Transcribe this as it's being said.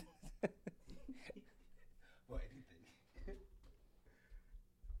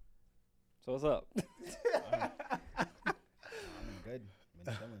So what's up? I'm good.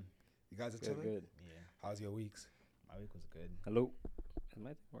 Been chilling. You guys are Good, chilling? good. Yeah, How's your weeks? my week was good. Hello. Is my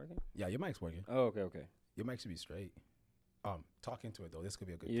thing working? Yeah, your mic's working. Oh, okay. Your mic should be straight. Talk into it though. This could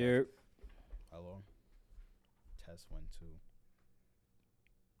be a good test. Yeah. Hello. Test 1, 2.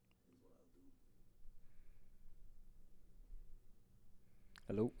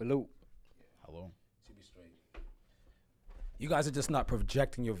 Hello. Hello. Should be straight. You guys are just not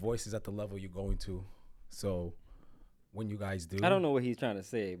projecting your voices at the level you're going to. So when you guys do, I don't know what he's trying to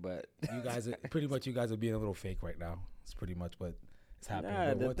say, but you guys are pretty much being a little fake right now. It's pretty much what is happening. nah,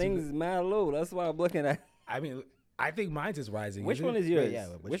 But the once thing's mad low. That's why I'm looking at. I mean, I think mine's is rising. Which isn't one it? is yours? Wait, yeah,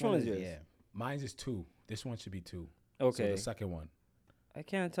 Which one is yours? Yeah. Mine's is 2. This one should be 2. Okay. So the second one. I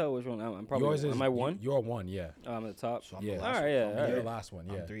can't tell which one. I'm probably. Yours is. Am I one? You're 1. Yeah. Oh, I'm at the top. So I'm Yeah. the All last right. Yeah. one. All You're right. the last one.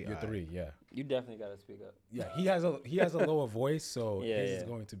 I'm Yeah. 3, You're alright. 3. Yeah. You definitely gotta speak up. Yeah. He has a lower voice, so Yeah, his is yeah.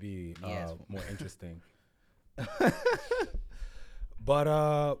 going to be Yes. more interesting. But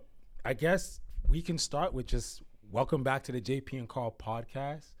I guess we can start with just welcome back to the JP and Carl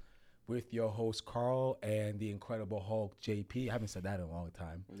podcast with your host Carl and the Incredible Hulk JP. I haven't said that in a long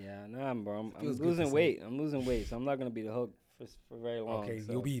time. Yeah, nah, bro. I'm Feels good to losing say. weight. I'm losing weight, so I'm not gonna be the Hulk for very long. Okay,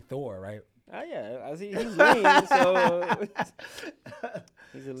 so. you'll be Thor, right? Yeah, I see he's lean, so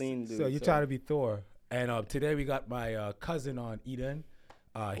he's a lean dude. So you're trying to be Thor. And today we got my cousin on, Eden.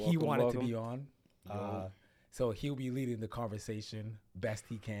 He Welcome, wanted welcome. to be on. So he'll be leading the conversation best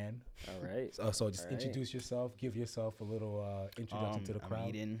he can. All right. So just All right. introduce yourself. Give yourself a little introduction to the crowd.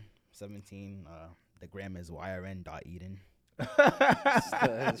 I'm Eden, 17. The gram is yrn.eden.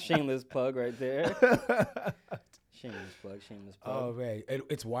 Shameless plug right there. Shameless plug. Oh, right.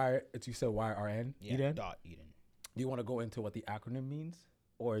 It's Y. You said YRN. Yeah, Eden. dot Eden. Do you want to go into what the acronym means,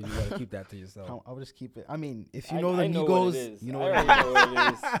 or you want to keep that to yourself? I'll just keep it. I mean, if you I know the know what it Migos, is. you know I what it already know what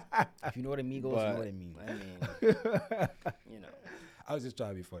it is. If you know the Migos, you know But, what it means. I mean, you know. I was just trying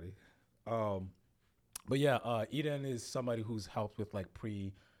to be funny. But yeah, Eden is somebody who's helped with like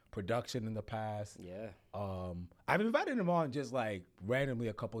pre-production in the past. Yeah. I've invited him on just like randomly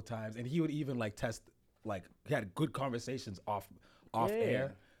a couple times, and he would even like test, like he had good conversations off Yeah.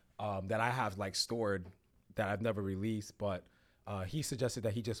 air that I have like stored that I've never released. But he suggested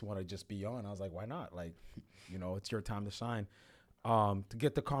that he just want to just be on. I was like, why not? Like, it's your time to shine. To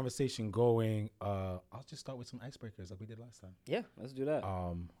get the conversation going, I'll just start with some icebreakers like we did last time. Yeah. Let's do that.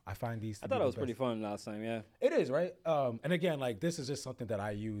 I find these. I thought it was pretty fun last time. Yeah. It is, right? And again, like this is just something that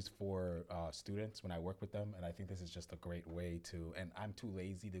I use for students when I work with them, and I think this is just a great way to. And I'm too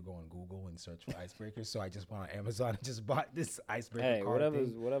lazy to go on Google and search for icebreakers, so I just went on Amazon and just bought this icebreaker Hey, card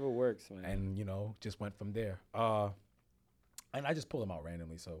thing, whatever works, man. and just went from there. And I just pull them out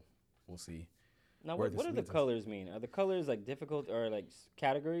randomly, so we'll see. Now, where what this do the leads us. colors mean? Are the colors like difficult or like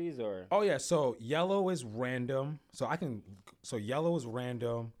categories or? Oh yeah, so yellow is random. So yellow is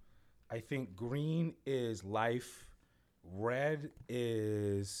random. I think green is life. Red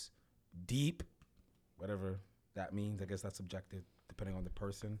is deep, whatever that means. I guess that's subjective depending on the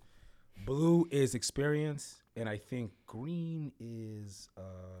person. Blue is experience, and I think green is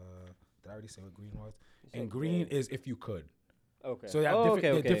did I already say what green was? And green is if you could. Okay. So they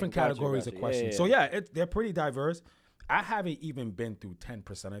have different Gotcha, categories gotcha. of questions. Yeah. So yeah, they're pretty diverse. I haven't even been through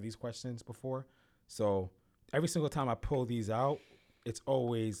 10% of these questions before. So every single time I pull these out, it's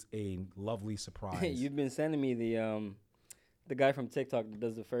always a lovely surprise. You've been sending me the guy from TikTok that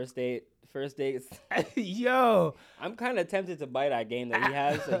does the first dates. Yo, I'm kind of tempted to buy that game that he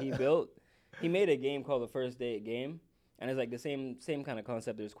has that he built. He made a game called the First Date Game, and it's like the same kind of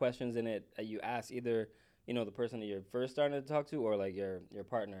concept. There's questions in it that you ask either the person that you're first starting to talk to or like your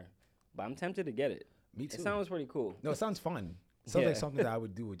partner. But I'm tempted to get it. me too. It sounds pretty cool. No, it sounds fun. Sounds Yeah. like something that I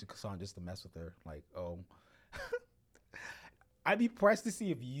would do with Kassan just to mess with her. Like, I'd be pressed to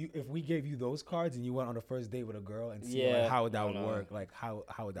see if we gave you those cards and you went on a first date with a girl and see Yeah, like, how that I would don't know. work. Like how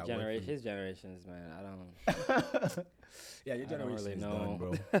would that work? for you? His generations, man. I don't. Yeah, your I don't generation really is know.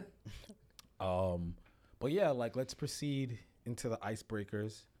 done, bro. But yeah, like let's proceed into the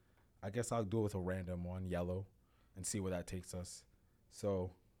icebreakers. I guess I'll do it with a random one, yellow, and see where that takes us.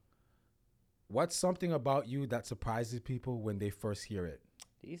 So, what's something about you that surprises people when they first hear it?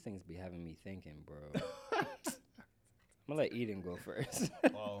 These things be having me thinking, bro. I'm gonna let Eden go first.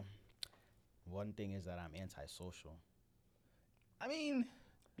 Well, one thing is that I'm antisocial. I mean,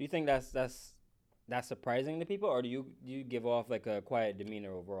 Do you think that's surprising to people, or do you give off like a quiet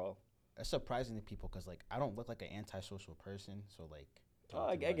demeanor overall? It's surprising to people because, like, I don't look like an antisocial person. So, like, Oh, I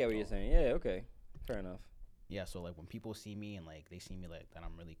talk to, get like, what you're saying. Yeah, okay, fair enough. Yeah, so like when people see me and like they see me like that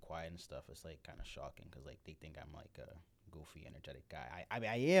I'm really quiet and stuff, it's like kind of shocking because like they think I'm like a goofy, energetic guy. I mean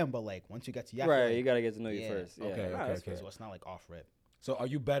I am, but like once you get to you, I feel Right, like, you gotta get to know you yeah. first. Yeah. Okay, Nah, okay, that's okay. fair. so it's not like off rip. So are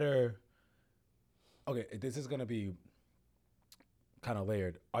you better? Okay, this is gonna be kind of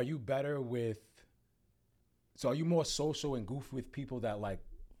layered. Are you better with? So are you more social and goofy with people that like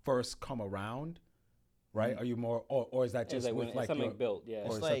first come around, right? Are you more, or is that It's just like when with it's like something your, built. Yeah. or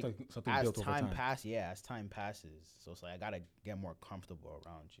It's is like something as built over time time? passes, as time passes, so it's like I gotta get more comfortable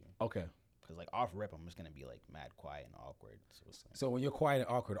around you. Okay. Cause like off rip, I'm just gonna be like mad quiet and awkward. So it's like, So when you're quiet and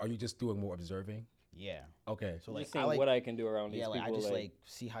awkward, are you just doing more observing? yeah. Okay. So Just like seeing I like, what I can do around these yeah, like people. I just like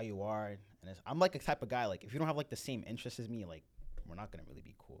see how you are, and I'm like a type of guy like if you don't have like the same interests as me, like we're not gonna really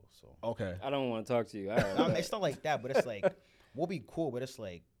be cool. So Okay. I don't want to talk to you. All right. no, it's not like that, but it's like we'll be cool, but it's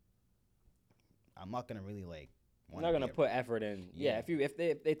like I'm not gonna really like. You're not gonna put effort in. Yeah. Yeah.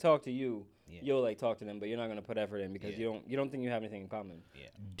 If they talk to you, Yeah. you'll like talk to them, but you're not gonna put effort in because Yeah. you don't think you have anything in common. Yeah.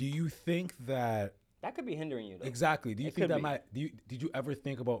 Do you think that That could be hindering you though. exactly? Do you It think could that be. might? Did you ever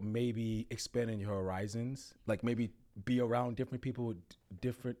think about maybe expanding your horizons? Like maybe be around different people with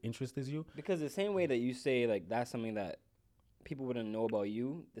different interests as you? Because the same way that you say like that's something that people wouldn't know about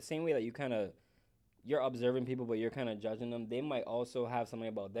you, the same way that you're observing people but you're kind of judging them, they might also have something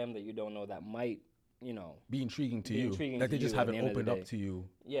about them that you don't know that might, you know, Be intriguing to Be you. intriguing Like to they just you at the haven't end of the opened up day. to you.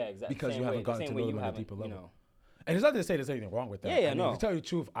 yeah, exactly. Because you haven't gotten to know them at a deeper level. You know, And it's not to say there's anything wrong with that. Yeah, I mean, no. To tell you the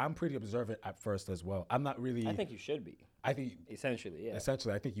truth, I'm pretty observant at first as well. I'm not really. I think you should be I think essentially. Yeah.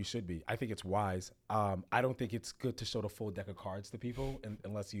 essentially, I think you should be. I think it's wise. I don't think it's good to show the full deck of cards to people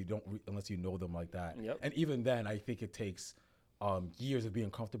unless you don't, unless you know them like that. Yep. And even then, I think it takes years of being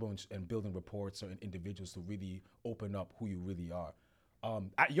comfortable and building rapport with certain individuals to really open up who you really are.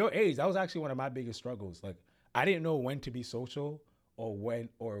 At your age, that was actually one of my biggest struggles. Like I didn't know when to be social or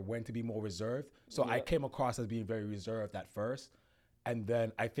when to be more reserved. So I Yep. came across as being very reserved at first. And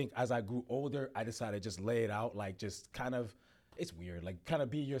then I think as I grew older, I decided to just lay it out, like just kind of, it's weird, like kind of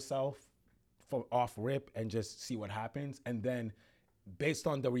be yourself from off rip and just see what happens. And then based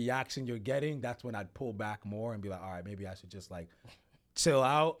on the reaction you're getting, that's when I'd pull back more and be like, all right, maybe I should just like chill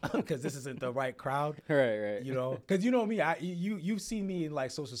out because this isn't the right crowd. Right. You know, because you know me, you've seen me in like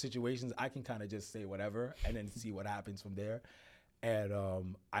social situations. I can kind of just say whatever and then see what happens from there. And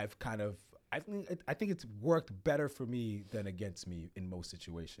I think it's worked better for me than against me in most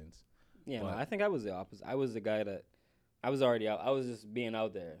situations. Yeah, no, But- I think I was the opposite. I was the guy that I was already out. I was just being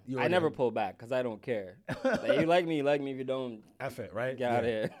out there. You I already never out. pull back because I don't care. Like, you like me, you like me. If you don't, F it, right? get out of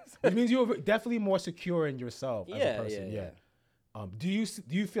here. Which means you're definitely more secure in yourself as a Yeah, person. yeah. Do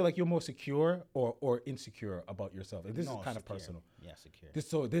you feel like you're more secure or insecure about yourself? And this No, is kind of secure. personal. Yeah,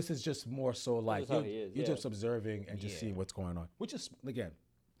 secure. This is just more so like just how he is, you're yeah. just observing and just Yeah. seeing what's going on, which is again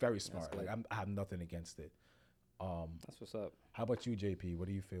very smart. good. Like I have nothing against it. That's what's up. How about you, JP? What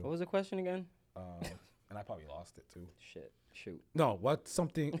do you What feel? was the question again? And I probably lost it too. Shit. Shoot. No, what's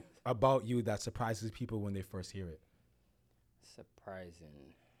something about you that surprises people when they first hear it?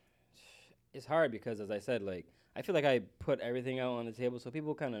 Surprising. It's hard because, as I said, like I feel like I put everything out on the table, so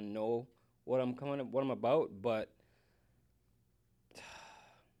people kind of know what I'm about. But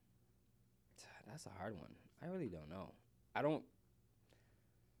that's a hard one. I really don't know. I don't.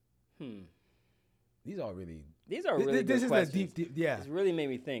 These are really. These are really This good is questions. a deep. Yeah. It's really made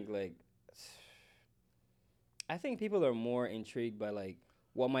me think. Like, I think people are more intrigued by like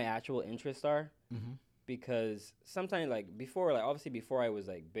what my actual interests are, Mm-hmm. because sometimes like before, like obviously before I was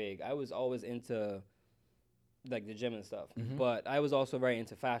like big, I was always into like the gym and stuff, but I was also very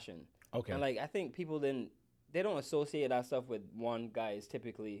into fashion. Okay. And like I think people they don't associate that stuff with one guys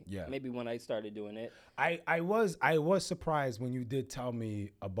typically. Yeah. Maybe when I started doing it. I was surprised when you did tell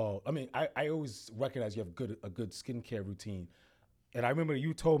me about. I mean, I always recognize you have a good skincare routine, and I remember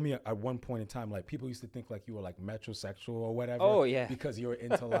you told me at one point in time like people used to think like you were like metrosexual or whatever. Oh, yeah. because you were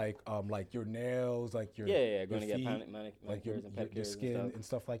into like your nails, like your Yeah, going to your get feet, manicures and pedicures your skin and and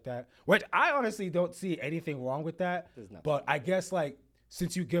stuff like that. Which I honestly don't see anything wrong with that. There's nothing But I guess like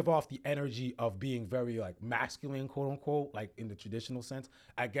since you give off the energy of being very like masculine, quote unquote, like in the traditional sense,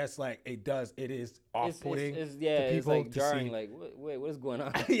 I guess like it is off-putting It's to people it's like to jarring. see. Like, wait, what is going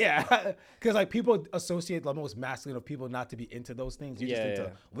on? Yeah, because like people associate the most masculine of people not to be into those things. You're just Yeah, into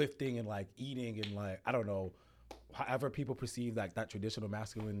yeah. lifting and like eating and like I don't know, however people perceive like that traditional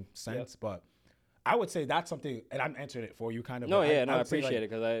masculine sense. But I would say that's something, and I'm answering it for you, kind of. No, but yeah, I would say,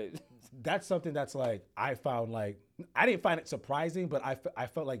 appreciate like, it because that's something that's like I found like I didn't find it surprising, but I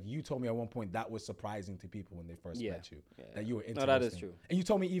felt like you told me at one point that was surprising to people when they first Yeah, met you, yeah. that you were into. No, that those is things. true. And you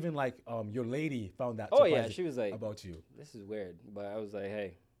told me even like your lady found that. Oh, yeah, surprising she was like- about you. this is weird. But I was like,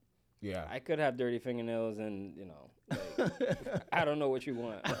 hey, Yeah. I could have dirty fingernails and, like, I don't know what you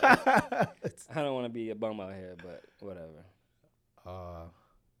want. I don't want to be a bum out here, but whatever.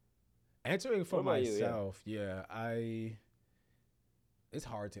 Answering for What about you? myself, it's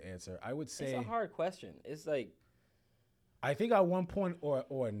hard to answer. I would say It's a hard question. It's like, I think at one point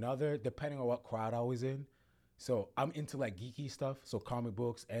or another, depending on what crowd I was in. So I'm into like geeky stuff, so comic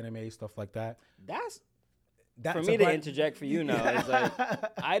books, anime, stuff like that. that's That's for me to about- interject for you now. It's like,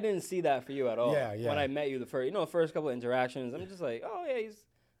 I didn't see that for you at all. Yeah, yeah. When I met you, the first couple of interactions, I'm just like, oh yeah,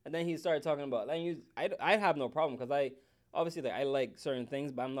 and then he started talking about, I have no problem because obviously like I like certain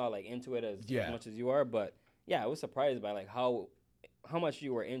things, but I'm not like into it as much as you are. But yeah, I was surprised by like how much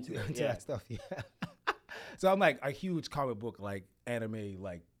you were into it. into Yeah. that stuff. Yeah. So I'm like a huge comic book, like anime,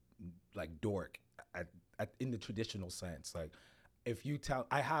 like dork in the traditional sense. Like if you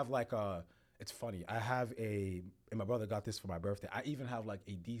I have like it's funny. I have and my brother got this for my birthday. I even have like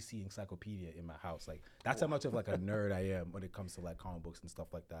a DC encyclopedia in my house. Like that's how much of like a nerd I am when it comes to like comic books and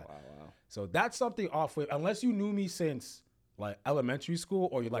stuff like that. Wow. So that's something off with, unless you knew me since like elementary school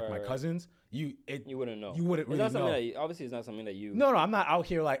or you're like my Right. cousins, you wouldn't know. You wouldn't It's really not something know. that No, it's not something that you. no, I'm not out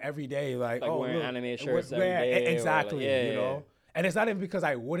here like every day like wearing look, anime shirts wear- every day or, like, exactly, yeah, you yeah, know. yeah. And it's not even because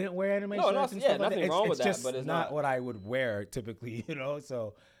I wouldn't wear anime No, shirts no, and yeah, stuff like nothing that. wrong with It's that, just but it's not not- what I would wear typically, you know.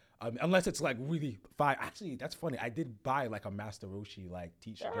 So unless it's like really fire. Actually, that's funny. I did buy like a Master Roshi like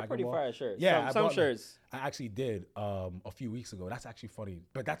t-shirt. There are Dragon pretty Ball. fire shirts. Yeah, I some bought, shirts. I actually did a few weeks ago. That's actually funny.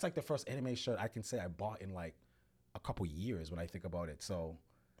 But that's like the first anime shirt I can say I bought in like a couple years when I think about it. So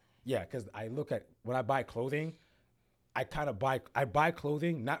yeah, because I look at when I buy clothing, I buy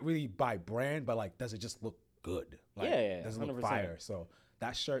clothing not really by brand, but like does it just look good? Like, Yeah, does it look 100%. fire? So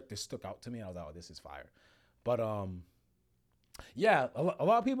that shirt just stuck out to me. I was like, oh, this is fire. But yeah, a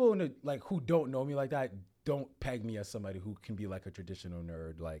lot of people like who don't know me like that don't peg me as somebody who can be like a traditional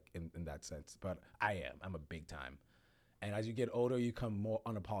nerd, like in that sense. But I'm a big time. And as you get older, you become more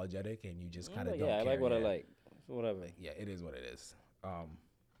unapologetic, and you just kind of don't Yeah, I care. like what I like. So whatever. Yeah, it is what it is. You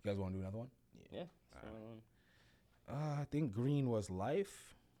guys want to do another one? Yeah. I think green was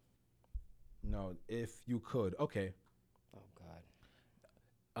life. No, if you could. Okay. Oh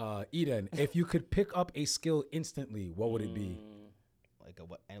God. Eden, if you could pick up a skill instantly, what would it be?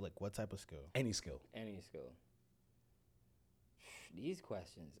 What type of skill? Any skill. Any skill. These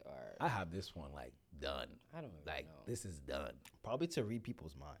questions are. I have this one like done. I don't even Like know. this is done. Probably to read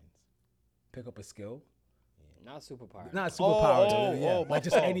people's minds. Pick up a skill. Not superpower. Not superpower. oh, yeah. oh, like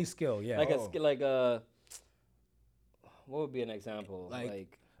just oh. any skill. Yeah. like a skill. Like a. What would be an example?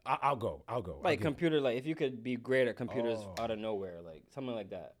 Like, I'll go. like I'll give- computer. Like if you could be great at computers Oh. out of nowhere, like something like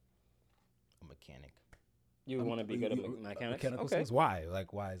that. A mechanic. You want to be good at you- mechanics? Mechanical Okay. skills. Why?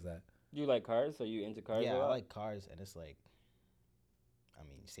 Like why is that? You like cars? So you into cars? Yeah, a I lot? like cars, and it's like, I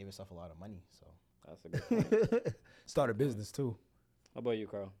mean, you save yourself a lot of money. So That's a good point. Start a business too. How about you,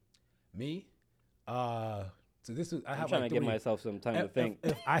 Carl? Me? So this is I I'm have trying like to give three. myself some time to If- think.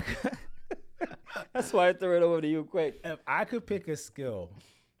 if I That's why I threw it over to you quick. if I could pick a skill,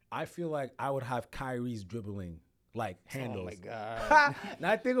 I feel like I would have Kyrie's dribbling like handles. Oh my God.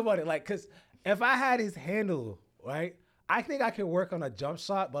 Now think about it, like, cause if I had his handle, right, I think I could work on a jump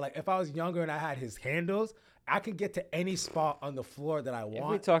shot. But like, if I was younger and I had his handles, I could get to any spot on the floor that I If we're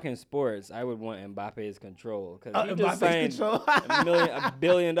want. talking sports, I would want Mbappe's control because he Mbappe's just signed control. $1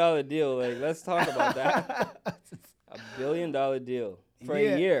 billion deal. Like, let's talk about that. $1 billion deal for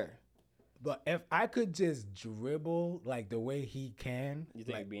Yeah. a year. But if I could just dribble like the way he can, You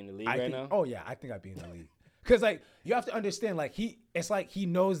think like, you'd be in the league I right think- now? Oh yeah, I think I'd be in the league. Cause like you have to understand, like it's like he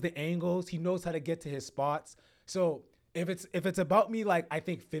knows the angles, he knows how to get to his spots. So if it's about me, like I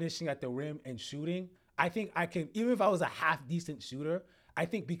think finishing at the rim and shooting, I think I can. Even if I was a half decent shooter, I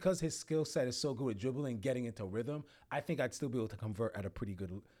think because his skill set is so good at dribbling, getting into rhythm, I think I'd still be able to convert at a pretty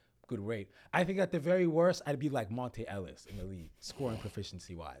good rate. I think at the very worst, I'd be like Monte Ellis in the league, scoring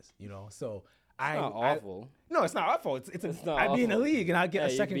proficiency wise. You know, so It's not awful. no, it's not awful. It's not I'd be in the awful. league and I'd get Yeah, a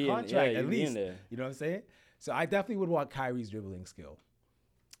you'd second be in- contract yeah, at you'd be in least. there. You know what I'm saying? So I definitely would want Kyrie's dribbling skill.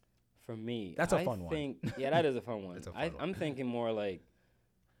 For me, That's a I fun one. think, yeah, that is a fun one. It's a fun one. I'm thinking more like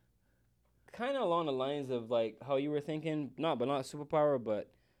kind of along the lines of like how you were thinking, not superpower, but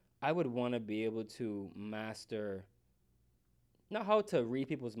I would want to be able to master not how to read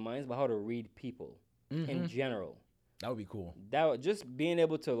people's minds, but how to read people in general. That would be cool. Just being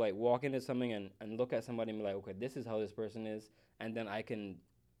able to like walk into something and look at somebody and be like, okay, this is how this person is, and then I can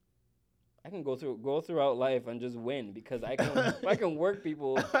go throughout life and just win because I can work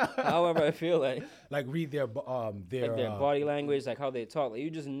people however I feel like Like read their body language, like how they talk. Like you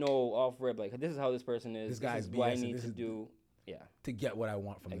just know off rip, like this is how this person is. This guy's is what I BS, need this to is- do. Yeah, to get what I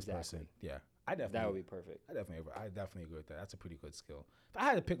want from Exactly. this person. Yeah, I definitely. that would be perfect. I definitely agree with that. That's a pretty good skill. If I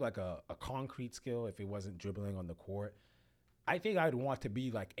had to pick like a concrete skill, if it wasn't dribbling on the court, I think I'd want to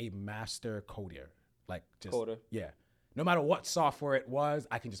be like a master coder. Like just Coder. Yeah. No matter what software it was,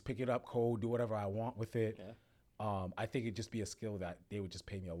 I can just pick it up, code, do whatever I want with it. Yeah. I think it'd just be a skill that they would just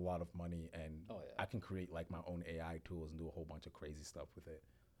pay me a lot of money, and Oh, yeah. I can create like my own AI tools and do a whole bunch of crazy stuff with it.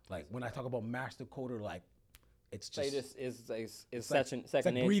 Like when I talk about master coder, like it's So just it just is it's like, second it's like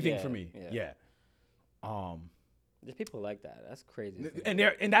nature. breathing Yeah, for me. Yeah. There's people like that. That's crazy. to me. And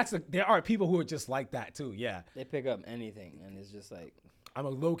there are people who are just like that too. Yeah. They pick up anything, and it's just like, I'm a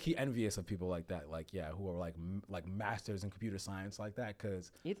low key envious of people like that. Like, yeah, who are like masters in computer science like that.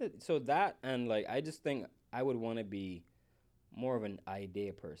 Cause either so that and like I just think I would want to be more of an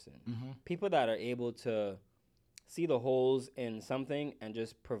idea person. People that are able to see the holes in something and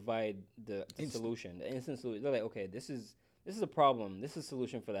just provide the solution, the instant solution. They're like, okay, this is a problem. This is a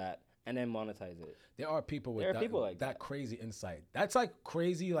solution for that, and then monetize it. there are people with There are people like that. crazy insight. That's like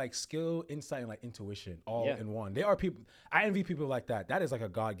crazy like skill, insight, and like intuition all Yeah. in one. There are people. I envy people like that. That is like a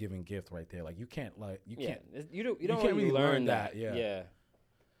God given gift right there. Like you can't Yeah, can't you don't can't really really learn learn that. that, yeah. Yeah.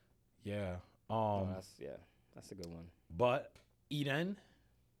 yeah. Oh, that's a good one. But Eden,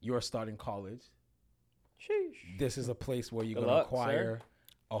 you're starting college. Sheesh. This is a place where you're Good going to luck, acquire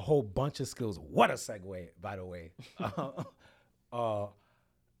a whole bunch of skills. What a segue, by the way.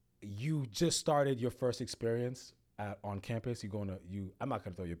 You just started your first experience on campus. I'm not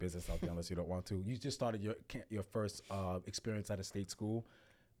going to throw your business out there unless you don't want to. You just started your first experience at a state school.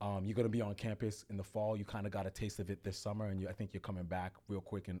 You're going to be on campus in the fall. You kind of got a taste of it this summer, and I think you're coming back real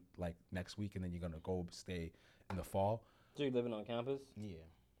quick in like next week, and then you're going to go stay in the fall. So you're living on campus? Yeah.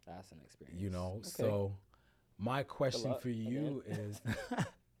 That's an experience. You know, Okay. so my question luck for you is,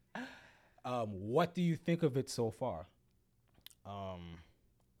 what do you think of it so far?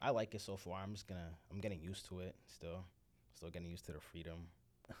 I like it so far. I'm getting used to it still getting used to the freedom.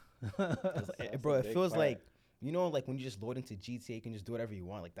 Bro, it big feels part. like, you know, like when you just load into GTA, you can just do whatever you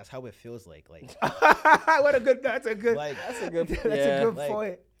want. Like that's how it feels like. Like That's a good like That's a good. that's yeah. a good like,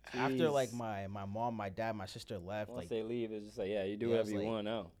 point. after like Jeez. my mom, my dad, my sister left, Once like they leave, it's just like, yeah, you do Yeah, whatever it's you like- want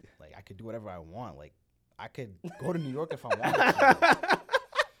now. like I could do whatever I want. Like I could go to New York if I wanted to.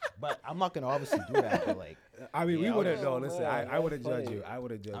 But I'm not gonna obviously do that. But like I mean, we Yeah, wouldn't oh, know. Listen, man, I would have that's judged funny. you. I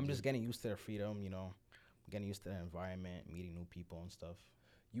would have judged I'm you. just getting used to the freedom, you know, getting used to the environment, meeting new people and stuff.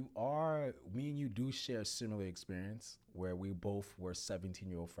 Me and you do share a similar experience where we both were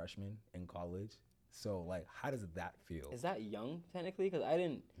 17-year-old freshmen in college. So, like, how does that feel? Is that young technically? Because I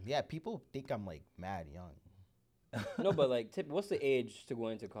didn't. Yeah, people think I'm like mad young. No, but like, what's the age to go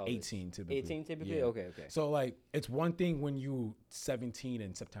into college? 18 typically. 18 typically. Yeah. Okay. So, like, it's one thing when you 17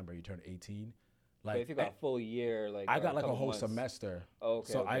 in September, you turn 18. But Like, if you got a full year, like I or got like a couple whole months. semester. Oh,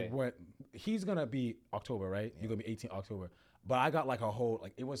 okay. So okay. I went. He's gonna be October, right? You're gonna be 18 October. But I got like a whole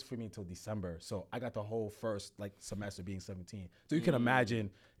like it was for me until December. So I got the whole first like semester being 17. So you can imagine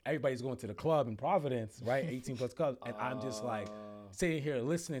everybody's going to the club in Providence, right? 18 plus clubs, and I'm just like sitting here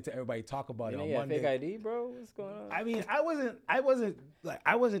listening to everybody talk about You it know, on yeah, Monday. fake ID, bro. What's going on? I mean,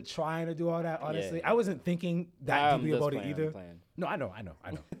 I wasn't trying to do all that. Honestly, Yeah. I wasn't thinking that I'm deeply just about playing, it I'm either. playing. No, I know.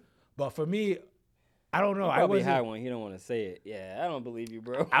 But for me, I don't know. You I probably wasn't. had one. You don't want to say it. Yeah, I don't believe you,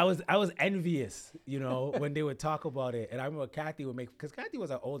 bro. I was envious, you know, when they would talk about it. And I remember Kathy would because Kathy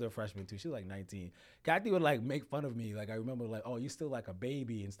was an older freshman too. She was like 19. Kathy would like make fun of me. Like I remember like, oh, you still like a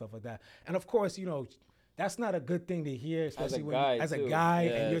baby and stuff like that. And of course, you know, that's not a good thing to hear, especially when guy, as a too. guy Yeah,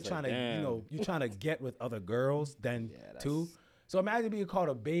 and you're it's trying like, to, you know, you're trying to get with other girls then too. that's- So imagine being called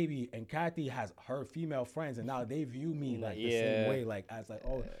a baby, and Kathy has her female friends, and now they view me like the same Yeah. way, like as like,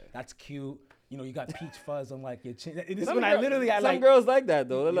 oh, that's cute. You know, you got peach fuzz on like your chin. And this is Some when I girl- literally had some like, girls like that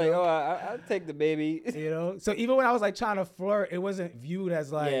though. They're like, know? oh, I'll take the baby. you know. So even when I was like trying to flirt, it wasn't viewed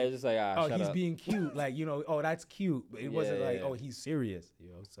as like, yeah, it's just like, oh, shut he's up. being cute, like you know, oh, that's cute. But it wasn't like, Yeah. oh, he's serious, you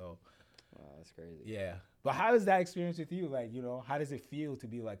know. So Wow, that's crazy. yeah. But how is that experience with you? Like, you know, how does it feel to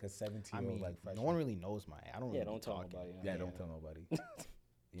be like a 17-year-old I mean, like freshman? no one really knows I don't really Yeah, be don't tell talking. nobody. Yeah, don't tell nobody.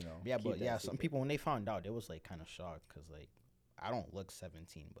 You know. Yeah, Keep but that yeah, some secret. people when they found out, they was like kind of shocked because like I don't look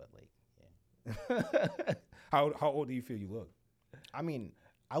 17, but like yeah. How old do you feel you look? I mean,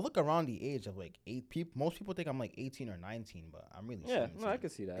 I look around the age of like 8 people. Most people think I'm like 18 or 19, but I'm really Yeah, 17. no, I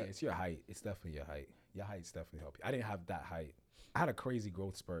could see Yeah, that. it's your height. It's definitely your height. Your height's definitely help you. I didn't have that height. I had a crazy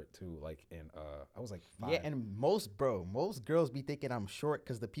growth spurt too. Like in I was like 5. Yeah, and most girls be thinking I'm short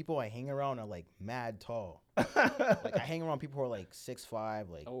because the people I hang around are like mad tall. Like I hang around people who are like 6'5",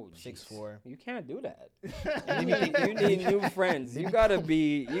 like Oh, 6'4". You can't do that. you need new friends. You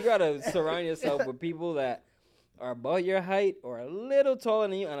gotta surround yourself with people that are about your height or a little taller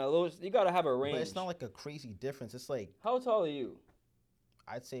than you, and a little. You gotta have a range. But it's not like a crazy difference. It's like How tall are you?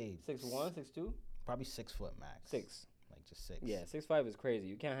 I'd say 6'1", 6'2"? probably 6 foot max. 6. Like just 6. Yeah, 6'5" is crazy.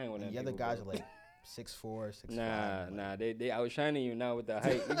 You can't hang with them. And the other people, guys bro. are like 6'4", 6'5". Nah. They outshining you now with the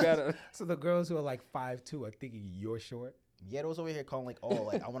height. You gotta. So the girls who are like 5'2" are thinking you're short. Yeah, those over here calling like, oh,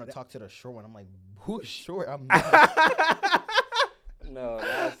 like I want to talk to the short one. I'm like, who's short? I'm not. No,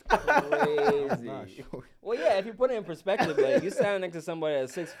 that's I'm crazy. not short. Well, yeah, if you put it in perspective, like you stand next to somebody at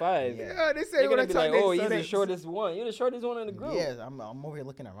 6'5", Yeah. They say you're gonna when be I like, talk, oh, they- he's so the they- shortest one. You're the shortest one in the group. Yeah, I'm over here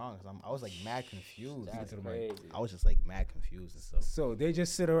looking around because I was like mad confused. That's to the mic. crazy. I was just like mad confused and stuff. So they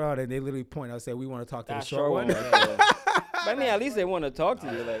just sit around and they literally point out and say, we want to talk to That the short one. right there. But I mean, at least they want to talk to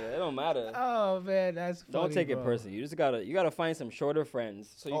you. Like it don't matter. Oh, man, that's funny, Don't take it bro. personally. You just gotta find some shorter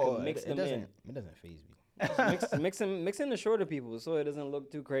friends so you can mix them in. It doesn't phase me. Just mix in the shorter people so it doesn't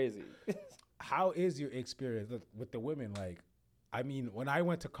look too crazy. How is your experience with the women? Like, I mean, when I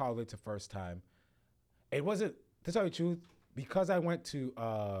went to college the first time, it wasn't, to tell you the truth, because I went to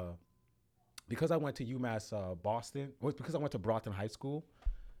UMass Boston, because I went to Brockton High School.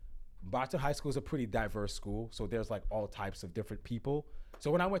 Brockton High School is a pretty diverse school, so there's like all types of different people. So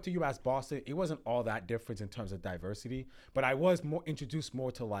when I went to UMass Boston, it wasn't all that different in terms of diversity, but I was more introduced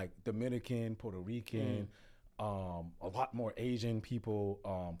more to like Dominican, Puerto Rican, a lot more Asian people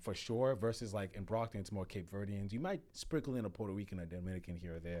for sure, versus like in Brockton, it's more Cape Verdeans. You might sprinkle in a Puerto Rican or Dominican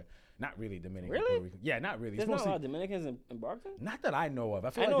here or there. Not really Dominican. Really? Puerto Rican. Yeah, not really. There's It's not a mostly, lot of Dominicans in Brockton. not that I know of.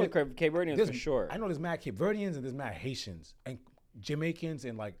 I feel I know like Cape Verdeans there's- for sure. I know there's mad Cape Verdeans and there's mad Haitians and Jamaicans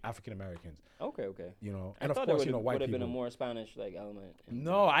and like African Americans. Okay. You know, I and of thought course, there white would have people. been a more Spanish like element.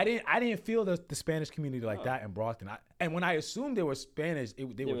 No, I didn't feel the Spanish community like that in Brockton. And when I assumed they were Spanish, they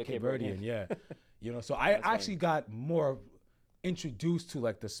were Cape Verdean. Yeah, you know. So I actually got more introduced to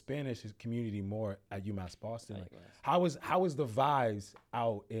like the Spanish community more at UMass Boston. Like, how was the vibes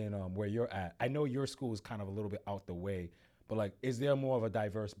out in where you're at? I know your school is kind of a little bit out the way, but like, is there more of a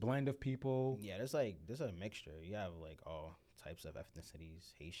diverse blend of people? Yeah, there's a mixture. You have like all types of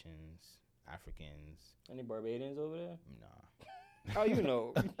ethnicities: Haitians, Africans. Any Barbadians over there? Nah. How you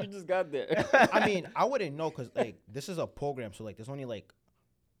know? You just got there. I mean, I wouldn't know because like this is a program, so like there's only like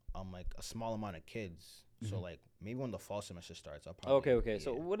a small amount of kids. So like maybe when the fall semester starts, I'll probably. Okay.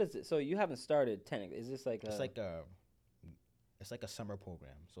 So yeah. what is it? So you haven't started technically. Is this like It's like a summer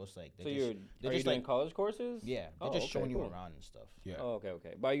program. So it's like so they're you're just, they're are you just doing like college courses? yeah, they're Oh, just okay, showing you cool. around and stuff. Yeah. Oh,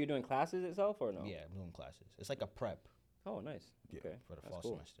 okay. But are you doing classes itself or no? Yeah, I'm doing classes. It's like a prep Oh, nice. Yeah. Okay. for the That's fall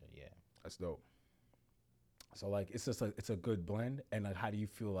cool. semester. Yeah. That's dope. So like it's just it's a good blend, and like how do you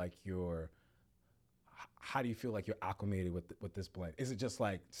feel like you're acclimated with this blend? Is it just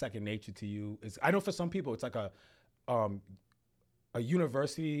like second nature to you? I know for some people it's like a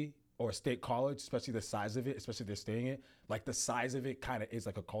university or a state college, especially the size of it, especially if they're staying it, like the size of it kind of is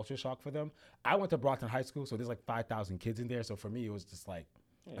like a culture shock for them. I went to Brockton High School, so there's like 5,000 kids in there. So for me, it was just like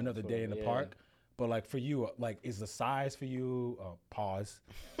another day in the park. But like for you, like is the size for you? Pause.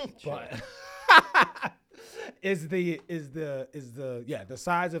 But is the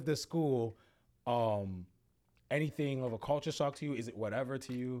size of the school anything of a culture shock to you? Is it whatever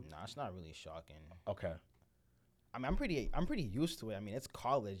to you? Nah, it's not really shocking. Okay. I mean, I'm pretty used to it. I mean, it's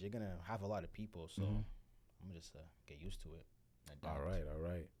college. You're gonna have a lot of people, so I'm gonna just get used to it. All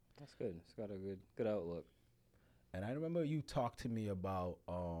right. That's good. It's got a good outlook. And I remember you talked to me about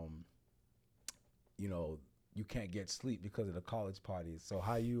you can't get sleep because of the college parties. So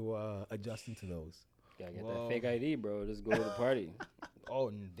how you adjusting to those? Gotta get Well- that fake ID, bro. Just go to the party.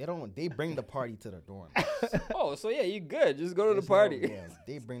 Oh, they don't. They bring the party to the dorm. Oh, so yeah, you good. Just go to the There's no- party. yeah,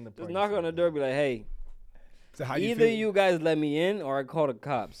 they bring the Just party. knock to on the door, be like, hey, So how either feel? you guys let me in or I call the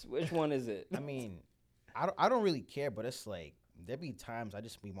cops. Which one is it? I mean, I don't really care, but it's like there be times I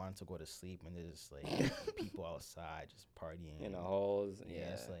just be wanting to go to sleep and there's just like people outside just partying In the halls.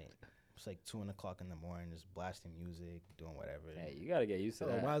 Yeah, it's like 2:00 in the morning, just blasting music, doing whatever. Hey, you gotta get used to So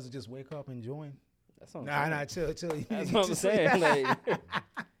that. might as well just wake up and join. That's what I'm saying. Chill. You That's need what I'm to saying. sleep. Like,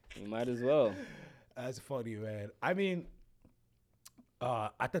 you might as well. That's funny, man. I mean,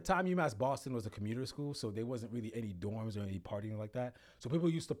 at the time, UMass Boston was a commuter school, so there wasn't really any dorms or any partying like that. So people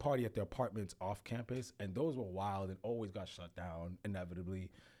used to party at their apartments off campus, and those were wild and always got shut down inevitably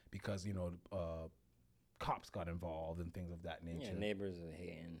because, cops got involved and things of that nature. Yeah, neighbors are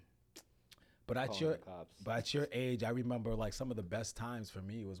hating. But at calling your the cops. but at your age, I remember like some of the best times for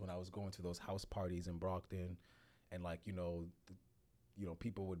me was when I was going to those house parties in Brockton, and like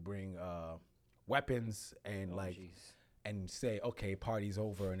people would bring weapons and Oh, like jeez. and say, okay, party's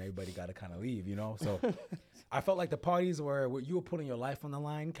over, and everybody got to kind of leave, So I felt like the parties where you were putting your life on the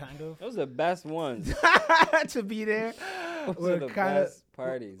line, kind of. Those are the best ones. To be there. Those are the best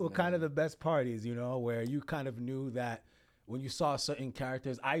parties. Were kind of the best parties, you know, where you kind of knew that when you saw certain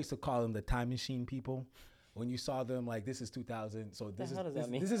characters, I used to call them the time machine people. When you saw them, like, this is 2000, so this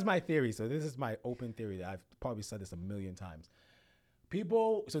is my theory. So this is my open theory that I've probably said this a million times.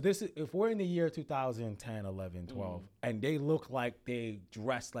 People, so this is, if we're in the year 2010, 11, 12, and they look like they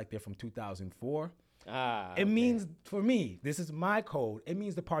dress like they're from 2004, it means, for me, this is my code, it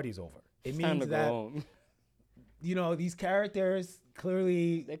means the party's over. It means that, you know, these characters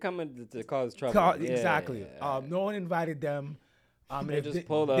clearly... They come in to cause trouble. Exactly. No one invited them. They just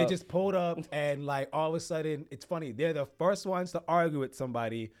pulled up. They just pulled up, and like all of a sudden, it's funny. They're the first ones to argue with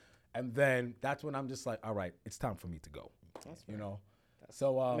somebody, and then that's when I'm just like, all right, it's time for me to go. That's you know.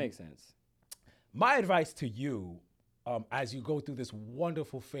 So makes sense. My advice to you, as you go through this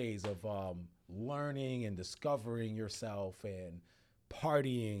wonderful phase of learning and discovering yourself and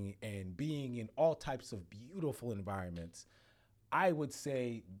partying and being in all types of beautiful environments, I would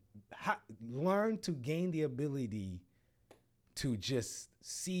say learn to gain the ability to just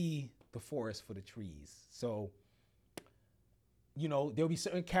see the forest for the trees. So, you know, there'll be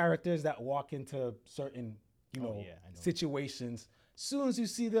certain characters that walk into certain, you know, situations. Soon as you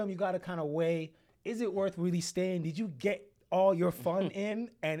see them, you got to kind of weigh, is it worth really staying? Did you get all your fun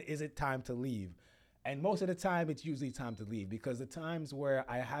in? And is it time to leave? And most of the time, it's usually time to leave, because the times where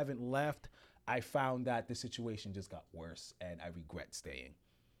I haven't left, I found that the situation just got worse and I regret staying.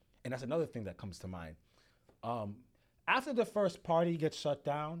 And that's another thing that comes to mind. After the first party gets shut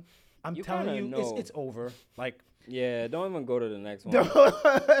down, I'm telling you, it's over. Like, yeah, don't even go to the next one. Don't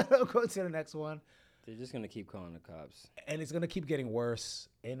go to the next one. They're just gonna keep calling the cops, and it's gonna keep getting worse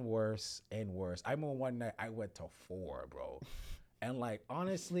and worse and worse. I remember one night I went to 4, bro, and like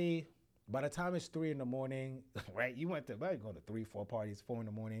honestly, by the time it's 3 a.m, right? You went to go to 3, 4 parties, 4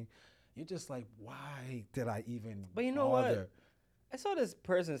 a.m. You're just like, why did I even? But you know what? I saw this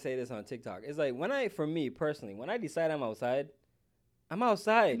person say this on TikTok. It's like, for me personally, when I decide I'm outside, I'm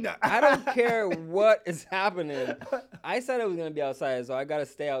outside. No. I don't care what is happening. I said I was going to be outside, so I got to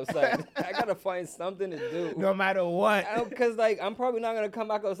stay outside. I got to find something to do. No matter what. Because, like, I'm probably not going to come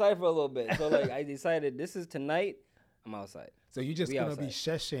back outside for a little bit. So, like, I decided this is tonight, I'm outside. So you're just going to be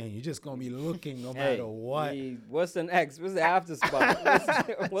shushing. You're just going to be looking no matter what. What's the next? What's the after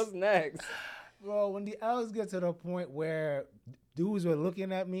spot? What's next? Bro, when the L's get to the point where dudes were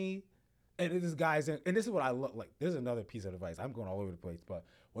looking at me, and this guys, and this is what I look like. This is another piece of advice. I'm going all over the place, but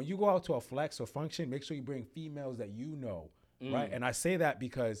when you go out to a flex or function, make sure you bring females that you know, right? And I say that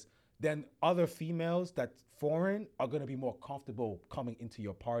because then other females that's foreign are going to be more comfortable coming into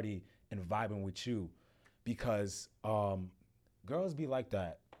your party and vibing with you, because girls be like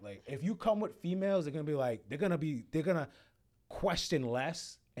that. Like, if you come with females, they're gonna question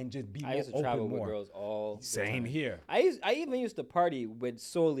less and just be more open. I used to travel with girls all the Same time. here. I even used to party with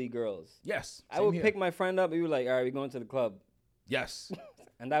solely girls. Yes. I would pick my friend up and be like, all right, we're going to the club. Yes.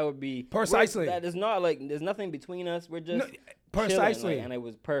 And that would be precisely. That is not like, there's nothing between us. We're just precisely chilling, like, and it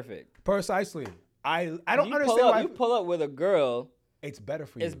was perfect. Precisely. I don't understand why you pull up with a girl. It's better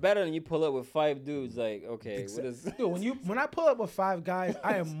for you. It's better than you pull up with 5 dudes. Like, okay, what is? Dude, when I pull up with 5 guys,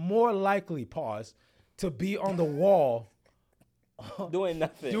 I am more likely, to be on the wall. Doing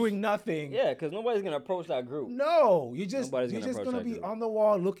nothing. Yeah, because nobody's going to approach that group. No, you're just going to be on the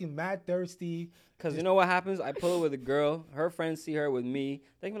wall looking mad thirsty. Because you know what happens? I pull up with a girl. Her friends see her with me.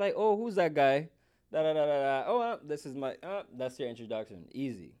 They can be like, oh, who's that guy? Da-da-da-da-da. Oh, this is my, that's your introduction.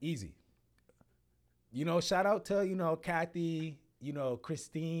 Easy. You know, shout out to, Kathy,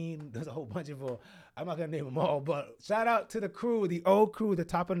 Christine. There's a whole bunch of them. I'm not going to name them all, but shout out to the crew, the old crew, the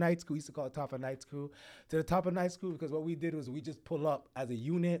Top of Nights crew. We used to call it Top of Nights crew. To the Top of Nights crew, because what we did was we just pull up as a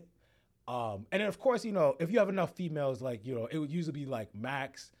unit. And then, of course, if you have enough females, like, it would usually be like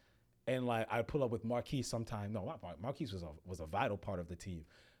Max, and like I'd pull up with Marquise sometime. No, Marquise was a vital part of the team.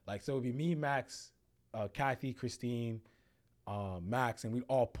 Like, so it would be me, Max, Kathy, Christine, Max, and we'd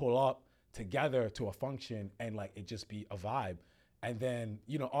all pull up together to a function, and like it just be a vibe. And then,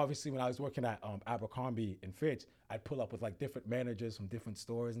 obviously when I was working at Abercrombie and Fitch, I'd pull up with like different managers from different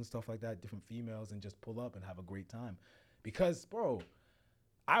stores and stuff like that, different females, and just pull up and have a great time. Because, bro,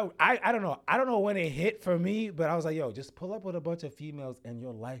 I don't know. I don't know when it hit for me, but I was like, yo, just pull up with a bunch of females and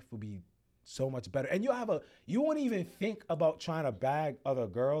your life will be so much better. And you won't even think about trying to bag other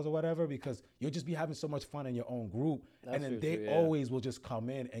girls or whatever, because you'll just be having so much fun in your own group. And then they always will just come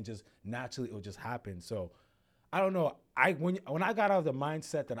in and just naturally it will just happen. So I don't know. When I got out of the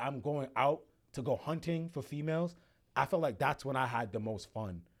mindset that I'm going out to go hunting for females, I felt like that's when I had the most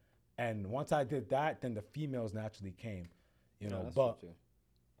fun. And once I did that, then the females naturally came, you know. that's But true too.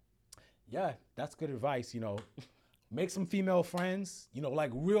 yeah, that's good advice, you know. Make some female friends, you know,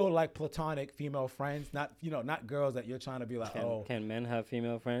 like real, like platonic female friends, not, you know, not girls that you're trying to be like, Can men have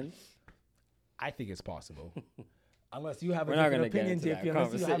female friends? I think it's possible. Unless you have a We're not different gonna get opinion, into that JP.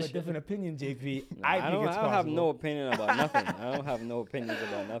 Unless you have a conversation. different opinion, JP. No, I think it's possible. I don't have no opinion about nothing. I don't have no opinions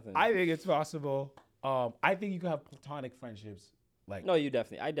about nothing. I think it's possible. I think you can have platonic friendships, like, No, I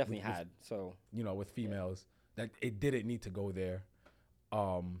definitely had. So you know, with females that it didn't need to go there.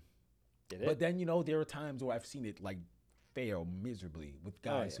 did it? But then, you know, there are times where I've seen it like fail miserably with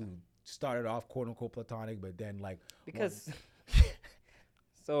guys yeah. who started off quote unquote platonic, but then like Because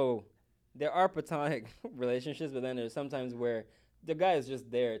so there are platonic relationships, but then there's sometimes where the guy is just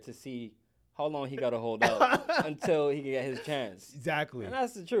there to see how long he got to hold out until he can get his chance. exactly. And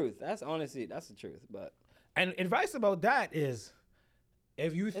that's the truth. That's honestly, that's the truth. But And advice about that is,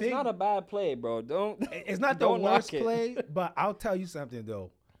 if you it's think not a bad play, bro. Don't. it's not the don't knock worst it. play, but I'll tell you something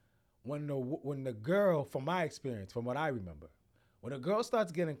though. When the girl, from my experience, from what I remember, when a girl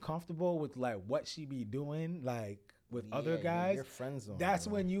starts getting comfortable with like what she be doing, like with other guys, Your friend zone. that's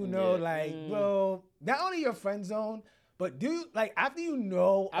bro. when you know, Yeah. like, bro, not only your friend zone, but do you, like, after you know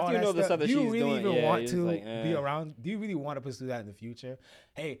all After you that know the stuff that do you she's really doing, even yeah, want you're to just like, be around? Do you really want to pursue that in the future?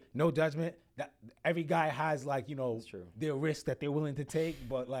 Hey, no judgment. That every guy has, like, you know, That's true. their risk that they're willing to take,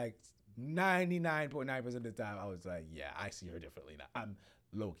 but like 99.9% of the time, I was like, yeah, I see her differently now. I'm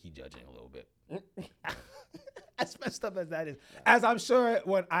low key judging a little bit. As messed up as that is, as I'm sure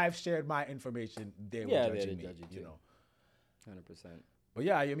when I've shared my information, they were Yeah, judging they me, judge you you too. know. 100%. But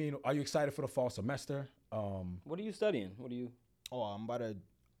yeah, I mean, are you excited for the fall semester? What are you studying? What are you? Oh, I'm about to.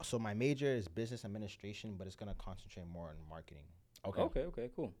 So my major is business administration, but it's gonna concentrate more on marketing. Okay. Okay,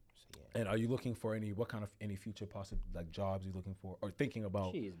 cool. So yeah. And are you looking for any future possible like jobs you're looking for or thinking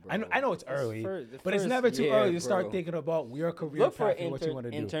about? Jeez, bro. I know it's This early, the but it's first never too year, early to start bro. thinking about your career Look for path and what you want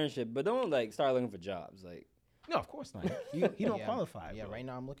to do. internship, but don't like start looking for jobs. Like No, of course not. You don't Yeah, qualify. Yeah, bro. right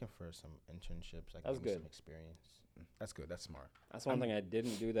now I'm looking for some internships. Like That's give me good. some experience. That's good. That's smart. that's one thing I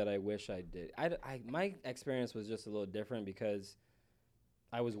didn't do that I wish I did. My experience was just a little different because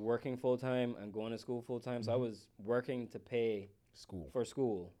I was working full time and going to school full time, so I was working to pay School. for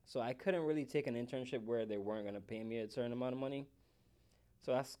school. So I couldn't really take an internship where they weren't going to pay me a certain amount of money.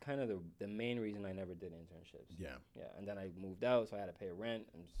 So that's kind of the main reason I never did internships. Yeah. Yeah, and then I moved out, so I had to pay rent.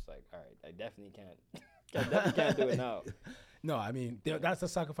 I'm just like, all right, I definitely can't. I definitely can't do it now. No, I mean that's the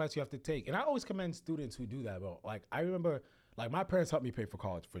sacrifice you have to take, and I always commend students who do that. Bro, like I remember, like my parents helped me pay for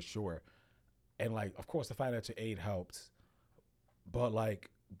college for sure, and like of course the financial aid helped, but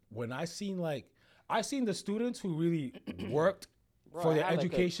like when I seen the students who really worked Bro, for I their had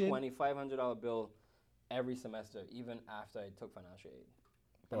education. like a $2,500 bill every semester, even after I took financial aid,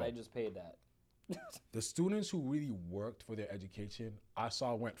 and Bro. I just paid that. The students who really worked for their education, I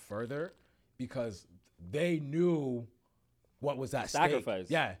saw went further because they knew what was at Sacrifice.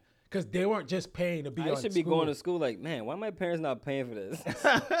 stake. Yeah, because they weren't just paying to be I on should be school. going to school like, man, why my parents not paying for this?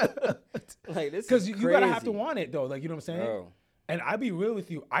 Like this Because is you crazy. gotta have to want it though. Like you know what I'm saying? Bro. And I'll be real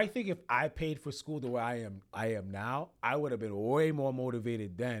with you. I think if I paid for school the way I am now, I would have been way more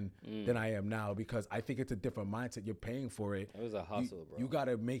motivated then than I am now because I think it's a different mindset. You're paying for it. It was a hustle, bro. You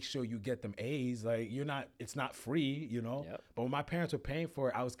gotta make sure you get them A's. Like it's not free, you know. Yep. But when my parents were paying for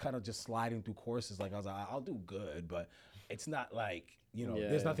it, I was kind of just sliding through courses. Like I was like, I'll do good, but it's not like there's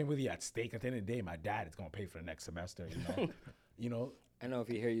Yeah. nothing really at stake. At the end of the day, my dad is gonna pay for the next semester. You know. I know if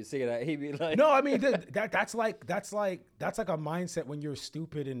he hear you say that, he'd be like, No, I mean that's like a mindset when you're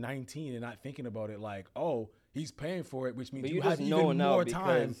stupid and 19 and not thinking about it. Like, oh, he's paying for it, which means But you you have just know even now more because.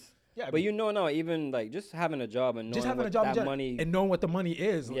 time. Yeah, But you know now, even like just having a job and knowing just having what a job that in general money. and knowing what the money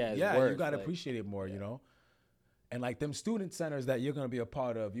is. Yeah, it's you worth, gotta like, appreciate it more. You know, and like them student centers that you're gonna be a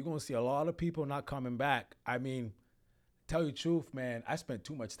part of, you're gonna see a lot of people not coming back. I mean, tell you the truth, man, I spent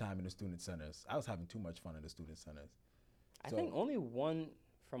too much time in the student centers. I was having too much fun in the student centers. I So- think only one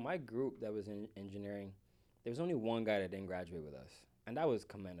from my group that was in engineering. There was only one guy that didn't graduate with us, and that was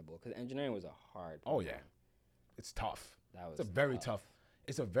commendable because engineering was a hard. Oh program. yeah, it's tough. That was It's a very tough.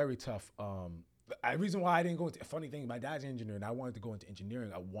 It's a very tough. The reason why I didn't go into funny thing, my dad's an engineer, and I wanted to go into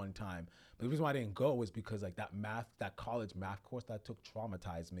engineering at one time. But the reason why I didn't go was because like that college math course that I took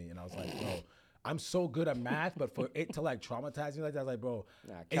traumatized me, and I was like, bro, I'm so good at math, but for it to like traumatize me like that, I was like, bro,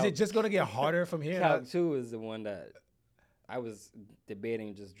 Nah, is it just gonna get harder from here? Calc 2 is the one that I was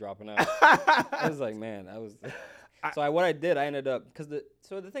debating just dropping out. I was like, man, what I did, I ended up because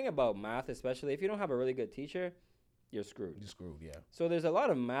the thing about math, especially if you don't have a really good teacher, you're screwed. You're screwed, yeah. So there's a lot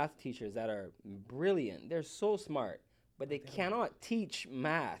of math teachers that are brilliant. They're so smart, but they cannot teach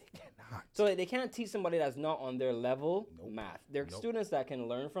math. Cannot. So like, they can't teach somebody that's not on their level math. There are Nope. students that can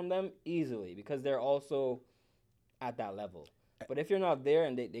learn from them easily because they're also at that level. But if you're not there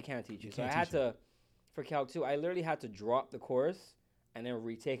and they can't teach you. So I can't had teach you. to, for Calc 2, I literally had to drop the course and then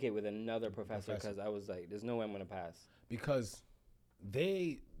retake it with another professor because I was like, there's no way I'm going to pass. Because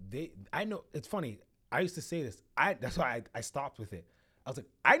I know, it's funny. I used to say this. That's why I stopped with it. I was like,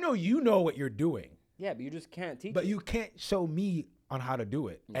 I know you know what you're doing, Yeah, but you just can't teach but it. you can't show me on how to do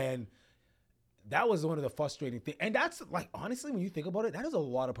it. And that was one of the frustrating things. And that's like, honestly, when you think about it, that is a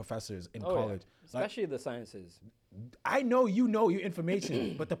lot of professors in Oh, yeah. college. Like, Especially the sciences. I know you know your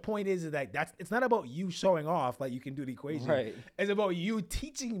information, but the point is that it's not about you showing off like you can do the equation. Right. It's about you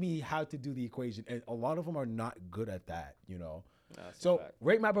teaching me how to do the equation. And a lot of them are not good at that, you know. That's a So fact.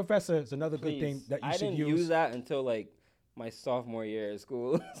 Rate My Professor is another good thing Please. that you I should didn't use. use that until like my sophomore year at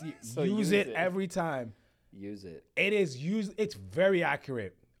school. So use it every time. Use it. It's very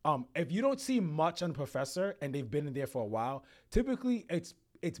accurate. If you don't see much on Professor and they've been in there for a while, typically it's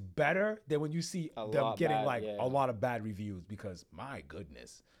better than when you see A them lot getting bad, like yeah. a lot of bad reviews, because my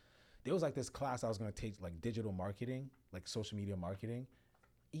goodness, there was like this class I was gonna take, like digital marketing, like social media marketing.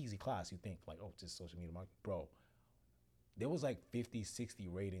 Easy class. You think like, oh, just social media marketing. Bro, there was like 50, 60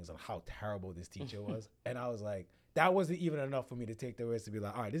 ratings on how terrible this teacher was. And I was like, that wasn't even enough for me to take the risk to be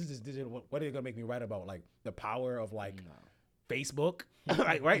like, all right, this is just digital. What are they gonna make me write about? Like the power of like Facebook,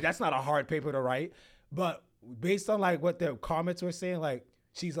 like, right? That's not a hard paper to write. But based on like what the comments were saying, like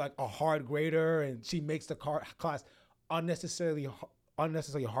she's like a hard grader and she makes the class unnecessarily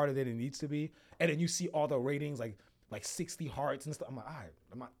harder than it needs to be. And then you see all the ratings like 60 hearts and stuff. I'm like, all right,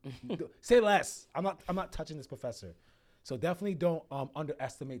 I'm not say less. I'm not touching this professor. So definitely don't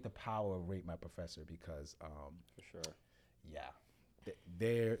underestimate the power of Rate My Professor, because For sure. yeah,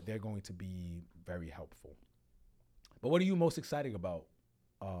 they're going to be very helpful. But what are you most excited about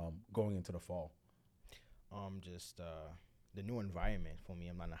going into the fall? Just the new environment for me.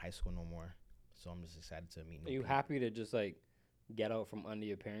 I'm not in high school no more, so I'm just excited to meet. Are you happy to just like get out from under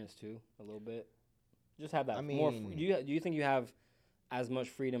your parents too a little bit? Just have that I more. mean- Do you think you have as much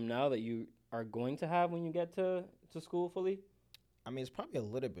freedom now that you are going to have when you get to school fully? I mean, it's probably a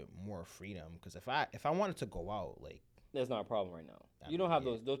little bit more freedom, because if I wanted to go out, like, That's not a problem right now. I You don't have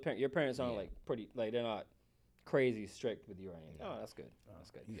mean, those parents. Your parents aren't Yeah. like pretty like they're not crazy strict with you or anything. Oh, that's good.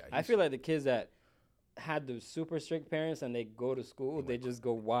 That's good. Yeah, I feel like the kids that had the super strict parents and they go to school, they just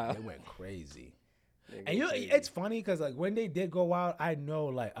go wild. They went crazy. They go And crazy. it's funny because like when they did go out, I know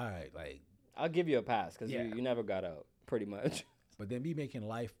like, all right, like, I'll give you a pass because Yeah. you never got out pretty much. but then be making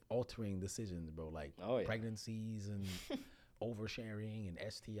life altering decisions, bro, like Oh, yeah. pregnancies and oversharing and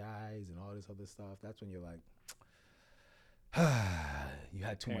STIs and all this other stuff. That's when you're like, you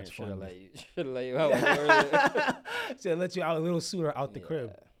had too much Should have fun. let you out earlier. Should let you out a little sooner out the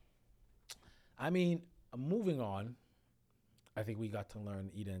crib. Yeah. I mean, moving on, I think we got to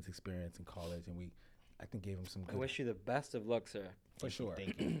learn Eden's experience in college, and I think gave him some I good, wish you the best of luck, sir. for sure.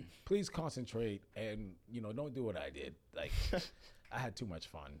 thank you. Please concentrate and, don't do what I did. Like, I had too much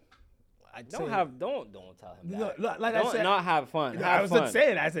fun. Don't tell him that. Like Don't I said, not have fun. I Have was fun. not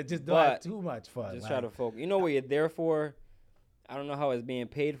saying. I said just don't have But too much fun. Just like, try to focus. You know what you're there for. I don't know how it's being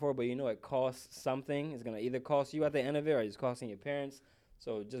paid for, but you know it costs something. It's gonna either cost you at the end of it, or it's costing your parents.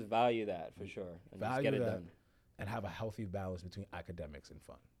 So just value that for sure, and just value get it that done. and have a healthy balance between academics and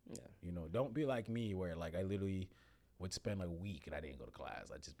fun. Yeah. Don't be like me where like I literally would spend like a week and I didn't go to class.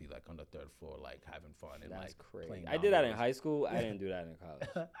 I'd just be like on the third floor, like having fun and That's like crazy. playing I did that in dominoes. high school. I didn't do that in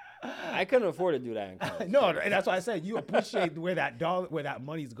college. I couldn't afford to do that in college. No, and that's why I said you appreciate where that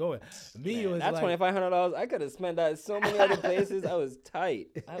money's going. Me, it was That's like $2,500. I could have spent that so many other places. I was tight.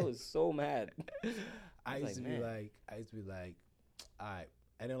 I was so mad. I was used to like, be man. like, all right.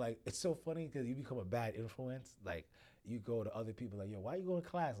 And then like, it's so funny because you become a bad influence. Like you go to other people like, yo, why you going to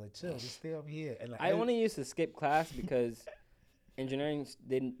class? Like, chill, just stay up here. And like, I only used to skip class because engineering,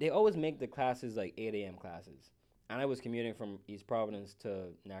 they always make the classes like 8 a.m. classes. And I was commuting from East Providence to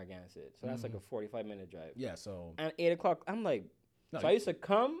Narragansett. So that's like a 45-minute drive. yeah. So And 8 o'clock, I'm like, No, so I used to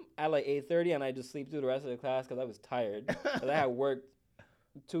come at like 8:30 and I just sleep through the rest of the class because I was tired. Because I had worked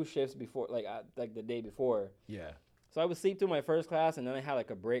 2 shifts before, like the day before. yeah. So I would sleep through my first class and then I had like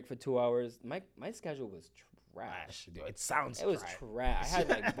a break for 2 hours. My schedule was trash. It sounds. It was trash. trash. I had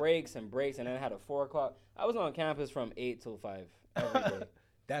like breaks, and then I had a 4 o'clock. I was on campus from 8 till 5 every day,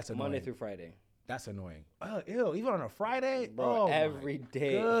 That's annoying. Monday through Friday. That's annoying. Oh, ew. Even on a Friday, Bro, oh, every my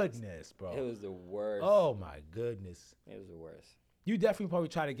day. Goodness, bro. It was the worst. Oh my goodness. It was the worst. You definitely probably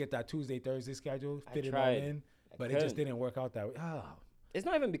try to get that Tuesday Thursday schedule, I fit it all tried. in, I but it just couldn't. didn't work out that way. Oh, It's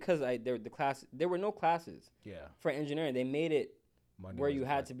not even because the class. There were no classes Yeah. for engineering. They made it Monday, where you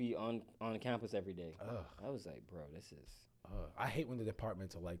Wednesday, had Friday. to be on campus every day. Ugh. I was like, bro, this is I hate when the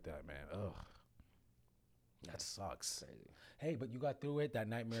departments are like that, man. Ugh. Yeah. That sucks. crazy. Hey, but you got through it. That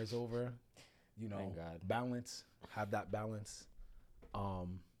nightmare is over. You know, Thank God. balance. Have that balance.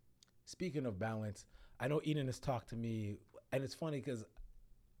 Speaking of balance, I know Eden has talked to me, and it's funny because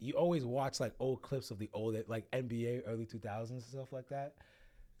you always watch like old clips of the old like NBA early 2000s and stuff like that.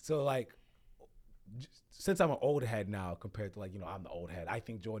 So like, since I'm an old head now compared to like, you know, I'm the old head. I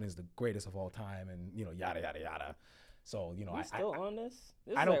think Jordan is the greatest of all time, and you know, yada yada yada. So you know, We still on this?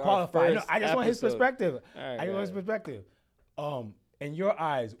 This I is don't like our qualify. No, first I just want his episode. perspective. All right, I just want his go ahead. perspective. In your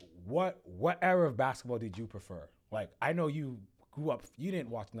eyes, what era of basketball did you prefer? Like, I know you grew up. You didn't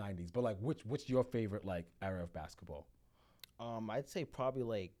watch '90s, but like, what's your favorite like era of basketball? I'd say probably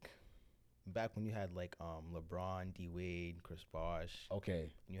like back when you had like LeBron, D Wade, Chris Bosh.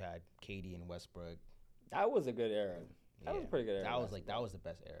 Okay, And you had KD and Westbrook. That was a good era. That was a pretty good era. That of was like basketball. the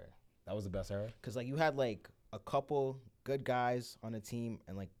best era. that was the best era. Cause like you had like a couple good guys on the team,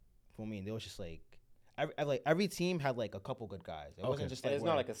 and like for me, there was just like every team had like a couple good guys. It Okay. wasn't just And like it's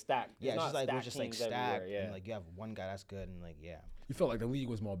not like a stack. yeah, it's not just like it was stacked just like teams everywhere, stacked, Yeah. and like you have one guy that's good, and like You felt like the league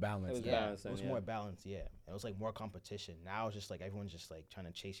was more balanced. It was then. yeah, balanced it was then, more yeah. balanced. Yeah, it was like more competition. Now it's just like everyone's just like trying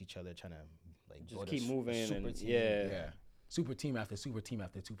to chase each other, trying to like Just build a keep moving super and team. yeah. Yeah. Super team after super team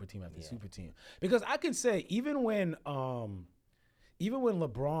after super team after Yeah. super team. Because I can say even when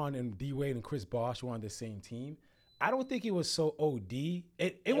LeBron and D Wade and Chris Bosh were on the same team, I don't think it was so OD.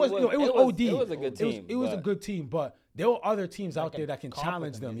 It was OD. It was a good team. It was a but good team, but there were other teams out That there can that can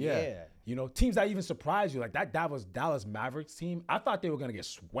complement challenge them. them, Yeah. yeah. You know, teams that even surprise you. Like that was Dallas Mavericks team. I thought they were gonna get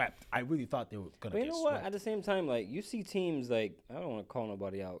swept. I really thought they were gonna But you get know what? swept. At the same time, like you see teams like I don't want to call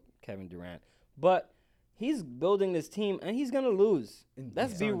nobody out, Kevin Durant, but he's building this team and he's gonna lose.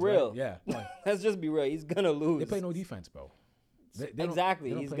 Let's be Suns, real. right? Yeah. Like, Let's just be real. He's gonna lose. they play no defense, bro. They don't- Exactly.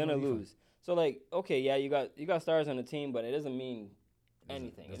 they don't He's play gonna no defense. lose. So like, okay, yeah, you got stars on the team, but it doesn't mean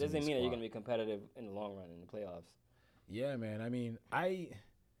anything. It doesn't doesn't mean mean that you're squat. gonna be competitive in the long run in the playoffs. Yeah, man. I mean, I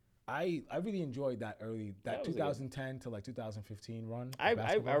really enjoyed that That was a good- 2010 to like 2015 run. of I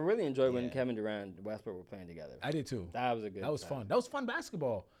basketball. really enjoyed when Yeah. Kevin Durant and Westbrook were playing together. I did too. That was a good. That was time. fun. That was fun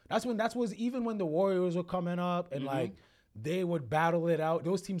basketball. That was even when the Warriors were coming up and like they would battle it out.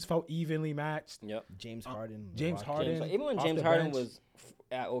 Those teams felt evenly matched. Yep. James Harden, James LeBron Harden. James. Even when off James the Harden bench. was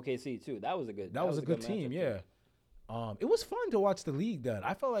at OKC too, that was a good. That was a good team. matchup, Yeah. too. It was fun to watch the league then.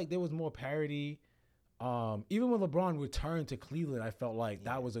 I felt like there was more parity. Even when LeBron returned to Cleveland, I felt like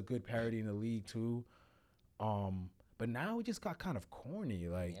that was a good parity in the league too. But now it just got kind of corny.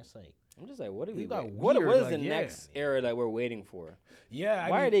 Like, Yeah, it's like I'm just like, what do It we? got What weird, is like, the yeah. next era that we're waiting for? yeah.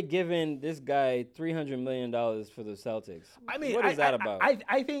 Why are they giving this guy $300 million for the Celtics? I mean, what is that about?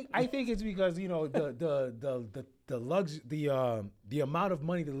 I think it's because you know the amount of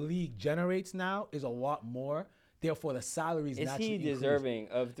money the league generates now is a lot more. Therefore, the salaries Is naturally he increase. deserving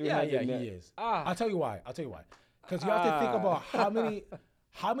of 300 Yeah, million? he is. Ah. I'll tell you why. Because you have to think about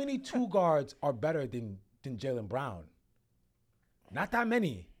how many two guards are better than Jaylen Brown. Not that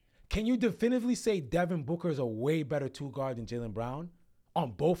many. Can you definitively say Devin Booker is a way better two guard than Jaylen Brown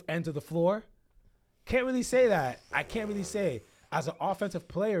on both ends of the floor? Can't really say that. I can't really say. As an offensive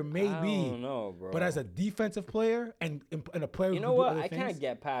player, maybe. I don't know, bro. But as a defensive player and a player you who know can do what? other I things, can't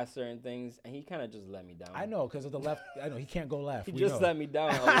get past certain things, and he kind of just let me down. I know because of the left. I know he can't go left. He we just know. let me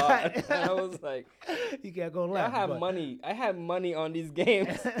down a lot. And I was like, He can't go I left. have but- money. I have money on these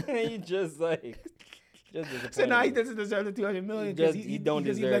games, and he just like, just So now he disappointed me. doesn't deserve the $200 million He because just- he he don't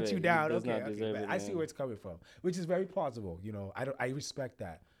because he deserve let it. you He down. does Okay, not okay, deserve man. it, I see man. where it's coming from, which is very plausible. You know, I respect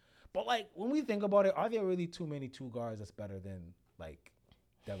that. But like when we think about it, are there really too many two guards that's better than like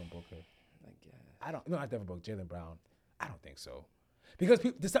Devin Booker? I guess. Not Devin Booker, Jaylen Brown. I don't think so. Because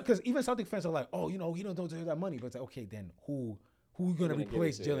even Celtic fans are like, oh, you know, he don't deserve that money. But it's like, okay, then who you gonna gonna give it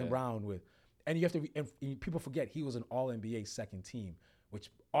replace to, Jaylen yeah. Brown with? And you have to. And people forget he was an All NBA second team, which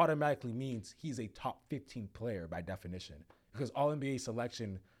automatically means he's a top 15 player by definition. Because All NBA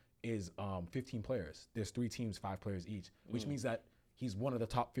selection is 15 players. There's 3 teams, 5 players each, which means that he's one of the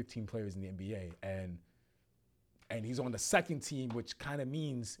top 15 players in the NBA, and he's on the second team, which kind of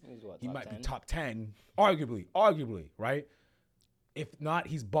means He's what, he top might 10? be top 10, arguably, right? If not,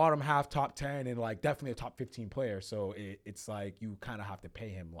 he's bottom half top 10 and like definitely a top 15 player. So it's like you kind of have to pay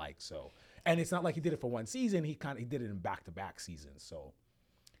him like so. And it's not like he did it for one season. He did it in back-to-back seasons. So,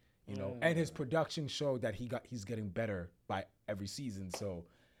 you know, and his production showed that he's getting better by every season. So,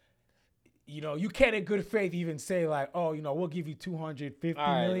 you know, you can't in good faith even say like, oh, you know, we'll give you 250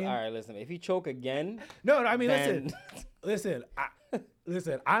 All million. right, listen. If he choke again, No, I mean, then listen.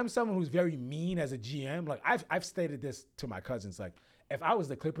 listen, I'm someone who's very mean as a GM. Like I've stated this to my cousins. Like if I was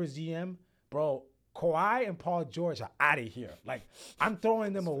the Clippers GM, bro, Kawhi and Paul George are out of here. Like I'm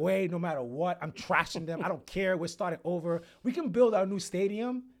throwing them away no matter what. I'm trashing them. I don't care. We're starting over. We can build our new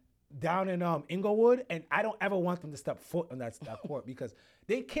stadium down in Inglewood, and I don't ever want them to step foot on that court because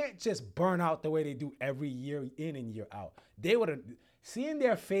they can't just burn out the way they do every year in and year out. They would seeing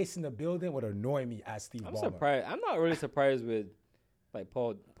their face in the building would annoy me as Steve I'm Ballmer. surprised. I'm not really surprised with like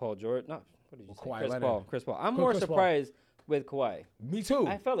Paul George. Not what did you say? Kawhi Chris Paul. I'm Chris more Paul. surprised with Kawhi. Me too.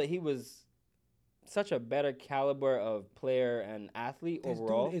 I felt like he was such a better caliber of player and athlete This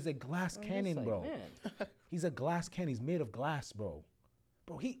overall. dude is a glass I'm just cannon, like, bro. man. He's a glass cannon. He's made of glass, bro.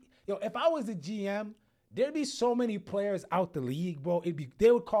 If I was a GM, there'd be so many players out the league, bro.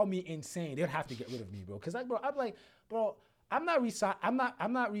 They would call me insane. They'd have to get rid of me, bro. Cause I'm like, bro, I'm not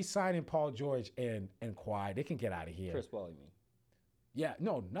re-signing Paul George and Kawhi. They can get out of here. Chris Paul, you mean? Yeah,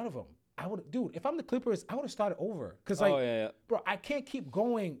 no, none of them. If I'm the Clippers, I would have started over. Cause bro, I can't keep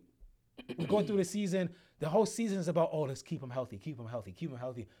going through the season. The whole season is about, let's keep him healthy.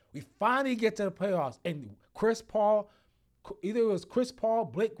 We finally get to the playoffs, and Chris Paul. Either it was Chris Paul,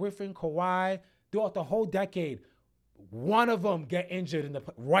 Blake Griffin, Kawhi, throughout the whole decade, one of them get injured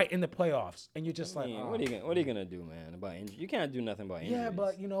right in the playoffs, and you're just What are you gonna do, man? About injury? You can't do nothing about injuries. Yeah,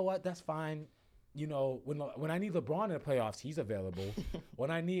 but you know what? That's fine. You know, when I need LeBron in the playoffs, he's available.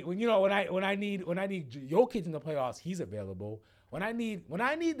 when I need Jokic in the playoffs, he's available. When I need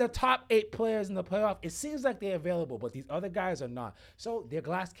the top 8 players in the playoff, it seems like they're available, but these other guys are not. So they're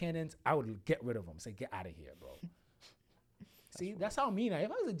glass cannons. I would get rid of them. Say, get out of here, bro. See, that's how mean I am.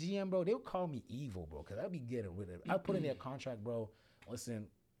 If I was a GM, bro, they would call me evil, bro, because I'd be getting rid of it. I'd put in their contract, bro. Listen,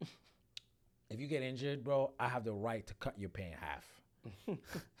 if you get injured, bro, I have the right to cut your pay in half.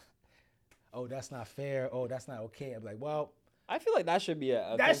 Oh, that's not fair. Oh, that's not okay. I'm like, well. I feel like that should be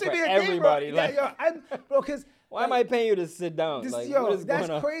a that thing should for be a everybody. Thing, like, bro, because. why am I paying you to sit down? Like, what is that's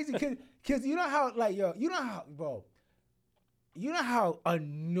going on? crazy. Because you know how, bro, you know how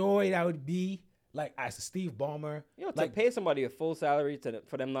annoyed I would be. Like as Steve Ballmer, To pay somebody a full salary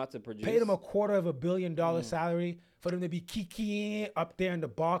for them not to produce. Pay them $250 million salary for them to be kikiing up there in the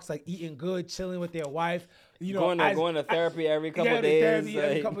box, like eating good, chilling with their wife. You know, going to therapy every couple of days. Therapy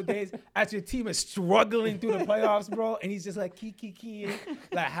every couple of days. As your team is struggling through the playoffs, bro, and he's just like kikiing,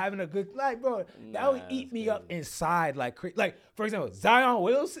 like having a good, like, bro, that would eat me up inside, like for example, Zion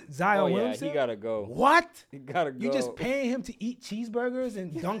Williamson. He gotta go. What? He gotta go. You just paying him to eat cheeseburgers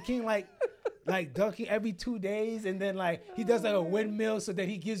and dunking like dunking every 2 days, and then like he does like a windmill so that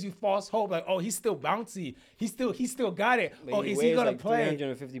he gives you false hope, like, oh, he's still bouncy, he still got it. Like, is he gonna like play?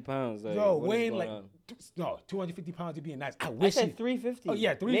 350 pounds, like, bro. Weighing like on? no 250 pounds to being nice. I said 350. Oh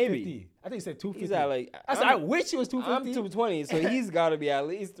yeah, 350. Maybe. I think he said 250. He's at like. I wish he was 250. I'm 220, so he's got to be at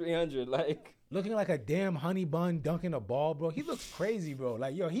least 300. Like looking like a damn honey bun dunking a ball, bro. He looks crazy, bro.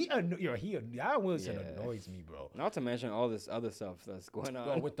 Like Zion Wilson annoys me, bro. Not to mention all this other stuff that's going on.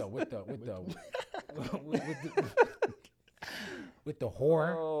 Bro, with the with the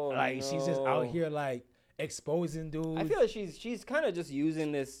whore. Oh, like she's just out here like exposing dudes. I feel like she's kind of just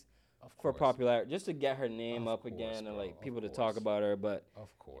using this for popularity, just to get her name up again, and like people to talk about her. But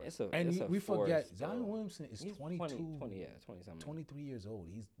of course, it's a we force, forget bro. Zion Williamson is He's 22, 20 something. 23 years old.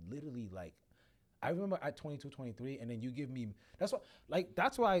 He's literally like, I remember at 22, 23, and then you give me, that's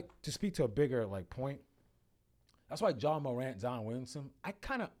why, to speak to a bigger like point, that's why John Morant, Zion Williamson, I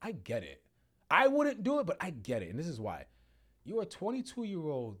get it. I wouldn't do it, but I get it. And this is why. You're a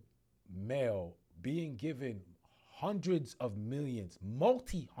 22-year-old male being given hundreds of millions,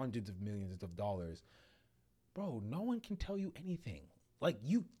 multi-hundreds of millions of dollars. Bro, no one can tell you anything. Like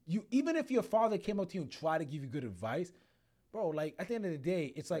you even if your father came up to you and tried to give you good advice, bro, like at the end of the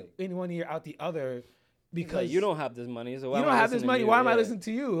day, it's like in one ear out the other, because you don't have this money, so why you am don't I have this listening money. to you? Why am I Yeah. listening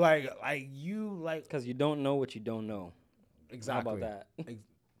to you? Like Because you don't know what you don't know. exactly. How about that?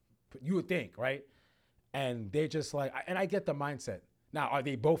 You would think, right? And they're just like, and I get the mindset. Now, are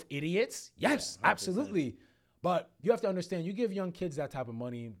they both idiots? Yes, Yeah, 100%. absolutely. But you have to understand, you give young kids that type of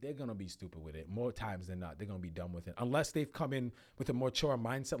money, they're going to be stupid with it. More times than not, they're going to be dumb with it. Unless they've come in with a mature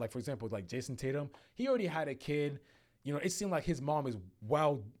mindset. Like, for example, like Jason Tatum, he already had a kid. You know, it seemed like his mom is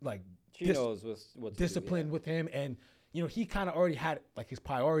She knows what's disciplined with him. And, you know, he kind of already had like his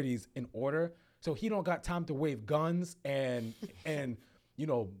priorities in order. So he don't got time to wave guns and you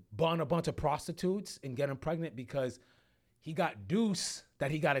know, bun a bunch of prostitutes and get them pregnant, because he got deuce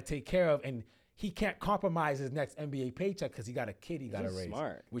that he got to take care of, and he can't compromise his next NBA paycheck because he got a kid he got to raise.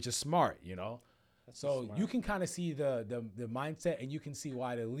 Smart. Which is smart, you know. So smart. you can kind of see the mindset, and you can see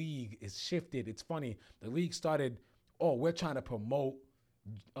why the league is shifted. It's funny. The league started oh, we're trying to promote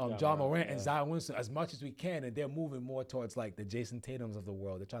Ja John Morant, Morant and yeah. Zion Williamson as much as we can, and they're moving more towards like the Jason Tatums of the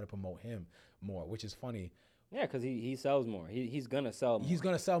world. They're trying to promote him more, which is funny. Yeah, because he sells more. He's gonna sell more. He's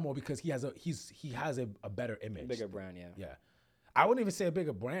gonna sell more because he has a better image, bigger brand, yeah. Yeah, I wouldn't even say a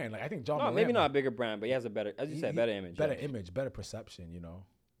bigger brand. Like I think John No, Morant, maybe not a bigger brand, but he has a better, as you said, better image. better yeah. image, better perception. You know,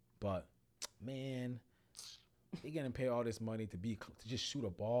 but man, they getting paid all this money to just shoot a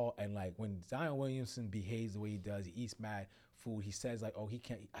ball, and like when Zion Williamson behaves the way he does, he eats mad food. He says like, oh, he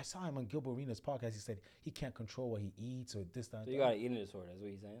can't. I saw him on Gilbert Arenas' podcast. He said he can't control what he eats or this that. So you got an eating disorder. That's what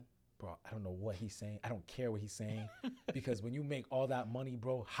he's saying. Bro, I don't know what he's saying. I don't care what he's saying because when you make all that money,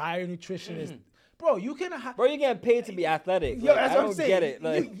 bro, hire nutritionists. Bro, you can. Bro, you're getting paid to be athletic. Yo, Like, that's I what don't I'm saying. get it.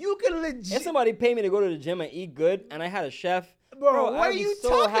 Like, you can legit. if somebody paid me to go to the gym and eat good, and I had a chef, Bro, what I'd are be you so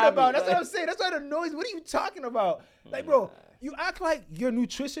talking happy. about? That's Like, what I'm saying. That's what annoys. What are you talking about? Like, bro, you act like your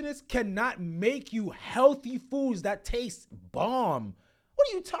nutritionist cannot make you healthy foods that taste bomb. What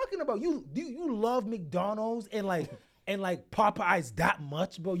are you talking about? You love McDonald's and like Popeyes that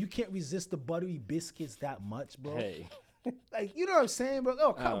much, bro? You can't resist the buttery biscuits that much, bro. Hey, Like, you know what I'm saying, bro?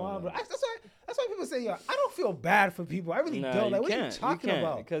 Oh, come on, bro. That's why people say, yo, I don't feel bad for people. I really no, don't. you Like, what can't. are you talking you can't,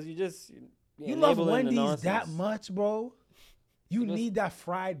 about? because you just You love enabling the Wendy's that nonsense. much, bro? You just- need that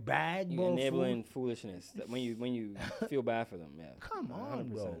fried bag, You bro. enabling food? foolishness that when you feel bad for them. Yeah, Come on, 100%.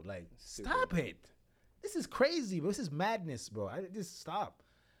 bro. Like, Stupid. stop it. This is crazy, bro. This is madness, bro. I just stop.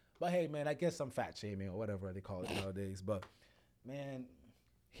 But hey, man, I guess I'm fat shaming or whatever they call it nowadays. But man,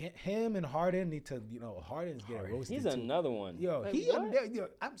 him and Harden need to, Harden's getting roasted. He's too. another one. Yo, Like, he. what? Yo,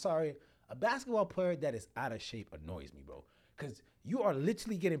 I'm sorry. A basketball player that is out of shape annoys me, bro. Because you are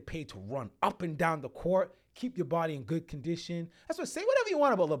literally getting paid to run up and down the court, keep your body in good condition. That's what. Say whatever you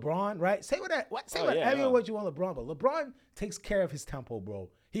want about LeBron, right? Say whatever what you want LeBron, but LeBron takes care of his tempo, bro.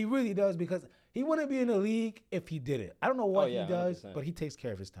 He really does because he wouldn't be in the league if he did it. I don't know what he does, 100%. but he takes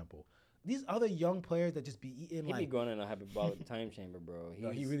care of his tempo. These other young players that just be eating He be like, going in a hyperbolic time chamber, bro. no,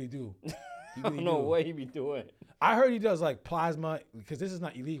 he He's- really do. He I don't really know do. what he be doing. I heard he does like plasma because this is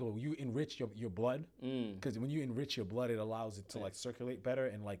not illegal. You enrich your blood Mm. because when you enrich your blood, it allows it to like circulate better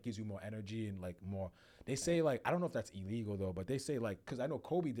and like gives you more energy and like more. They say like I don't know if that's illegal though, but they say like because I know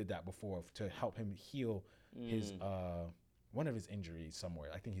Kobe did that before to help him heal his one of his injuries somewhere.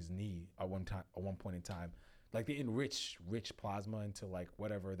 I think his knee at one point in time. Like they enrich rich plasma into like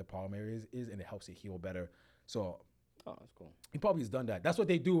whatever the problem area is and it helps it heal better. So Oh, that's cool. he probably has done that. That's what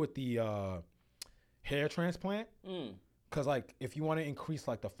they do with the hair transplant. Mm. Cause like if you want to increase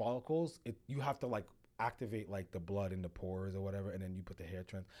like the follicles, you have to like activate like the blood in the pores or whatever, and then you put the hair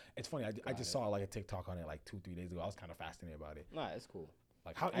trans. It's funny. I just saw like a TikTok on it like 2-3 days ago. I was kind of fascinated about it. Nah, it's cool.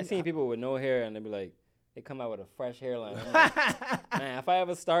 Like how I seen people with no hair and they be like, they come out with a fresh hairline. I'm like, man, if I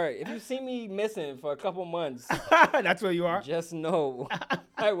ever start, if you see me missing for a couple months, That's where you are. just know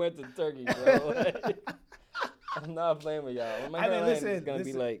I went to Turkey, bro. Like, I'm not playing with y'all. My I mean, hairline listen, is gonna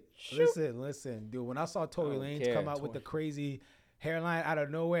be like, listen, dude. When I saw Tory don't Lanez care. come out with the crazy hairline out of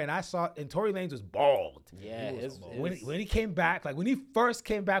nowhere, and Tory Lanez was bald. yeah, When he came back, like when he first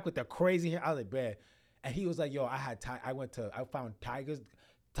came back with the crazy hair, I was like, man. And he was like, yo, I found Tiger's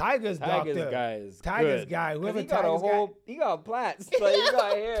Tigers doctor. guy is Tigers good. guy, 'Cause whoever he got a Tigers guy. whole, he got plaits, like he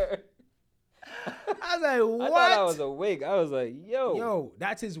got hair. I was like, what? I thought that was a wig. I was like, Yo,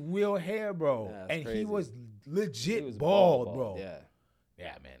 that's his real hair, bro. Yeah, that's and he crazy. was legit he was bald, bro. Yeah.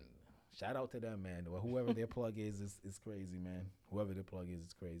 Yeah, man. Shout out to them, man. Well, whoever their plug is crazy, man. Whoever their plug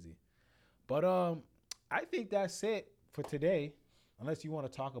is crazy. But I think that's it for today. Unless you want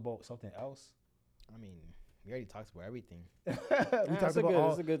to talk about something else. I mean, we already talked about everything. we That's talked a about good, all.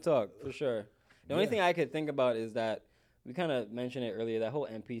 it's a good talk for sure. The only Yeah. thing I could think about is that we kind of mentioned it earlier. That whole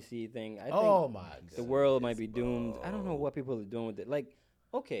NPC thing. I think Oh my god. the world might be doomed. I don't know what people are doing with it. Like,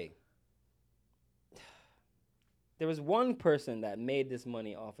 okay, there was one person that made this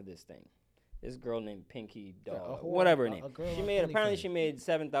money off of this thing. This girl named Pinky Yeah, Dog, a whole- whatever her a name. girl She on made apparently OnlyFans. she made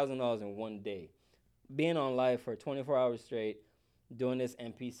 $7,000 in one day, being on live for 24 hours straight, doing this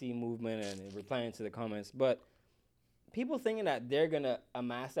NPC movement and replying to the comments. But people thinking that they're gonna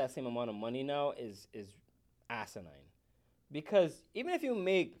amass that same amount of money now is asinine. Because even if you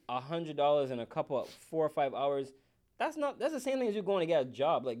make $100 in a couple of 4 or 5 hours, that's the same thing as you going to get a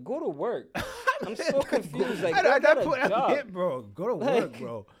job. Like, go to work. I'm so confused. Like, go get a job. Hit, bro. Go to work,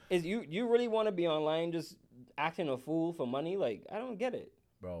 bro. Is you really want to be online just acting a fool for money? Like, I don't get it.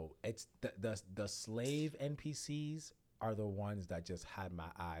 Bro, it's the slave NPCs are the ones that just had my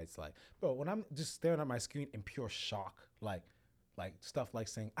eyes like, bro, when I'm just staring at my screen in pure shock, like stuff like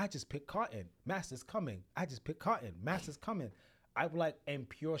saying, I just picked cotton, master's coming. I just picked cotton, master's coming. I'm like in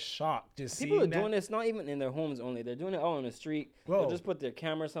pure shock just People seeing are that. doing this not even in their homes only. They're doing it out on the street. Bro. They'll just put their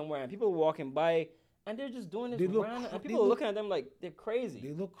camera somewhere, and people are walking by, and they're just doing this They look random. cr- And they people are look- looking at them like they're crazy.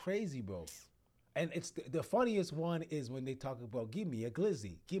 They look crazy, bro. And it's the funniest one is when they talk about give me a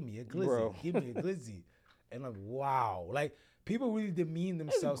glizzy, give me a glizzy, Bro. give me a glizzy, and I'm wow, like people really demean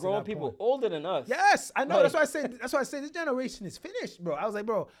There's themselves. to grown that people point. older than us. Yes, I know. Like- That's why I said. That's why I said this generation is finished, bro. I was like,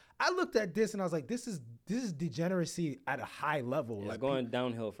 bro. I looked at this and I was like, this is degeneracy at a high level. It's Like, going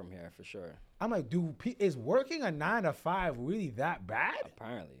downhill from here for sure. I'm like, dude, is working a 9 to 5 really that bad?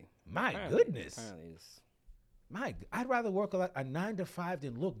 Apparently. My Apparently- goodness. Apparently it's I'd rather work like a 9 to 5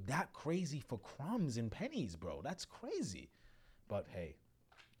 than look that crazy for crumbs and pennies, bro. That's crazy. But hey,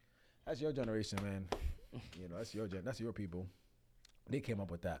 that's your generation, man. You know, that's your people. They came up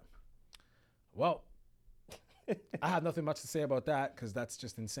with that. Well, I have nothing much to say about that because that's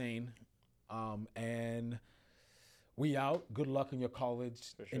just insane. And we out. Good luck in your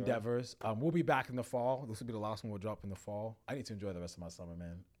college For sure. endeavors. We'll be back in the fall. This will be the last one we'll drop in the fall. I need to enjoy the rest of my summer,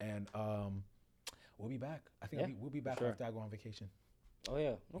 man. And we'll be back. I think Yeah, we'll be back sure. after I go on vacation. Oh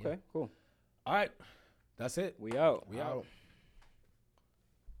yeah. Okay. Cool. All right. That's it. We out. We out.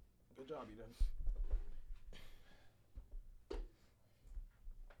 Good job, you done.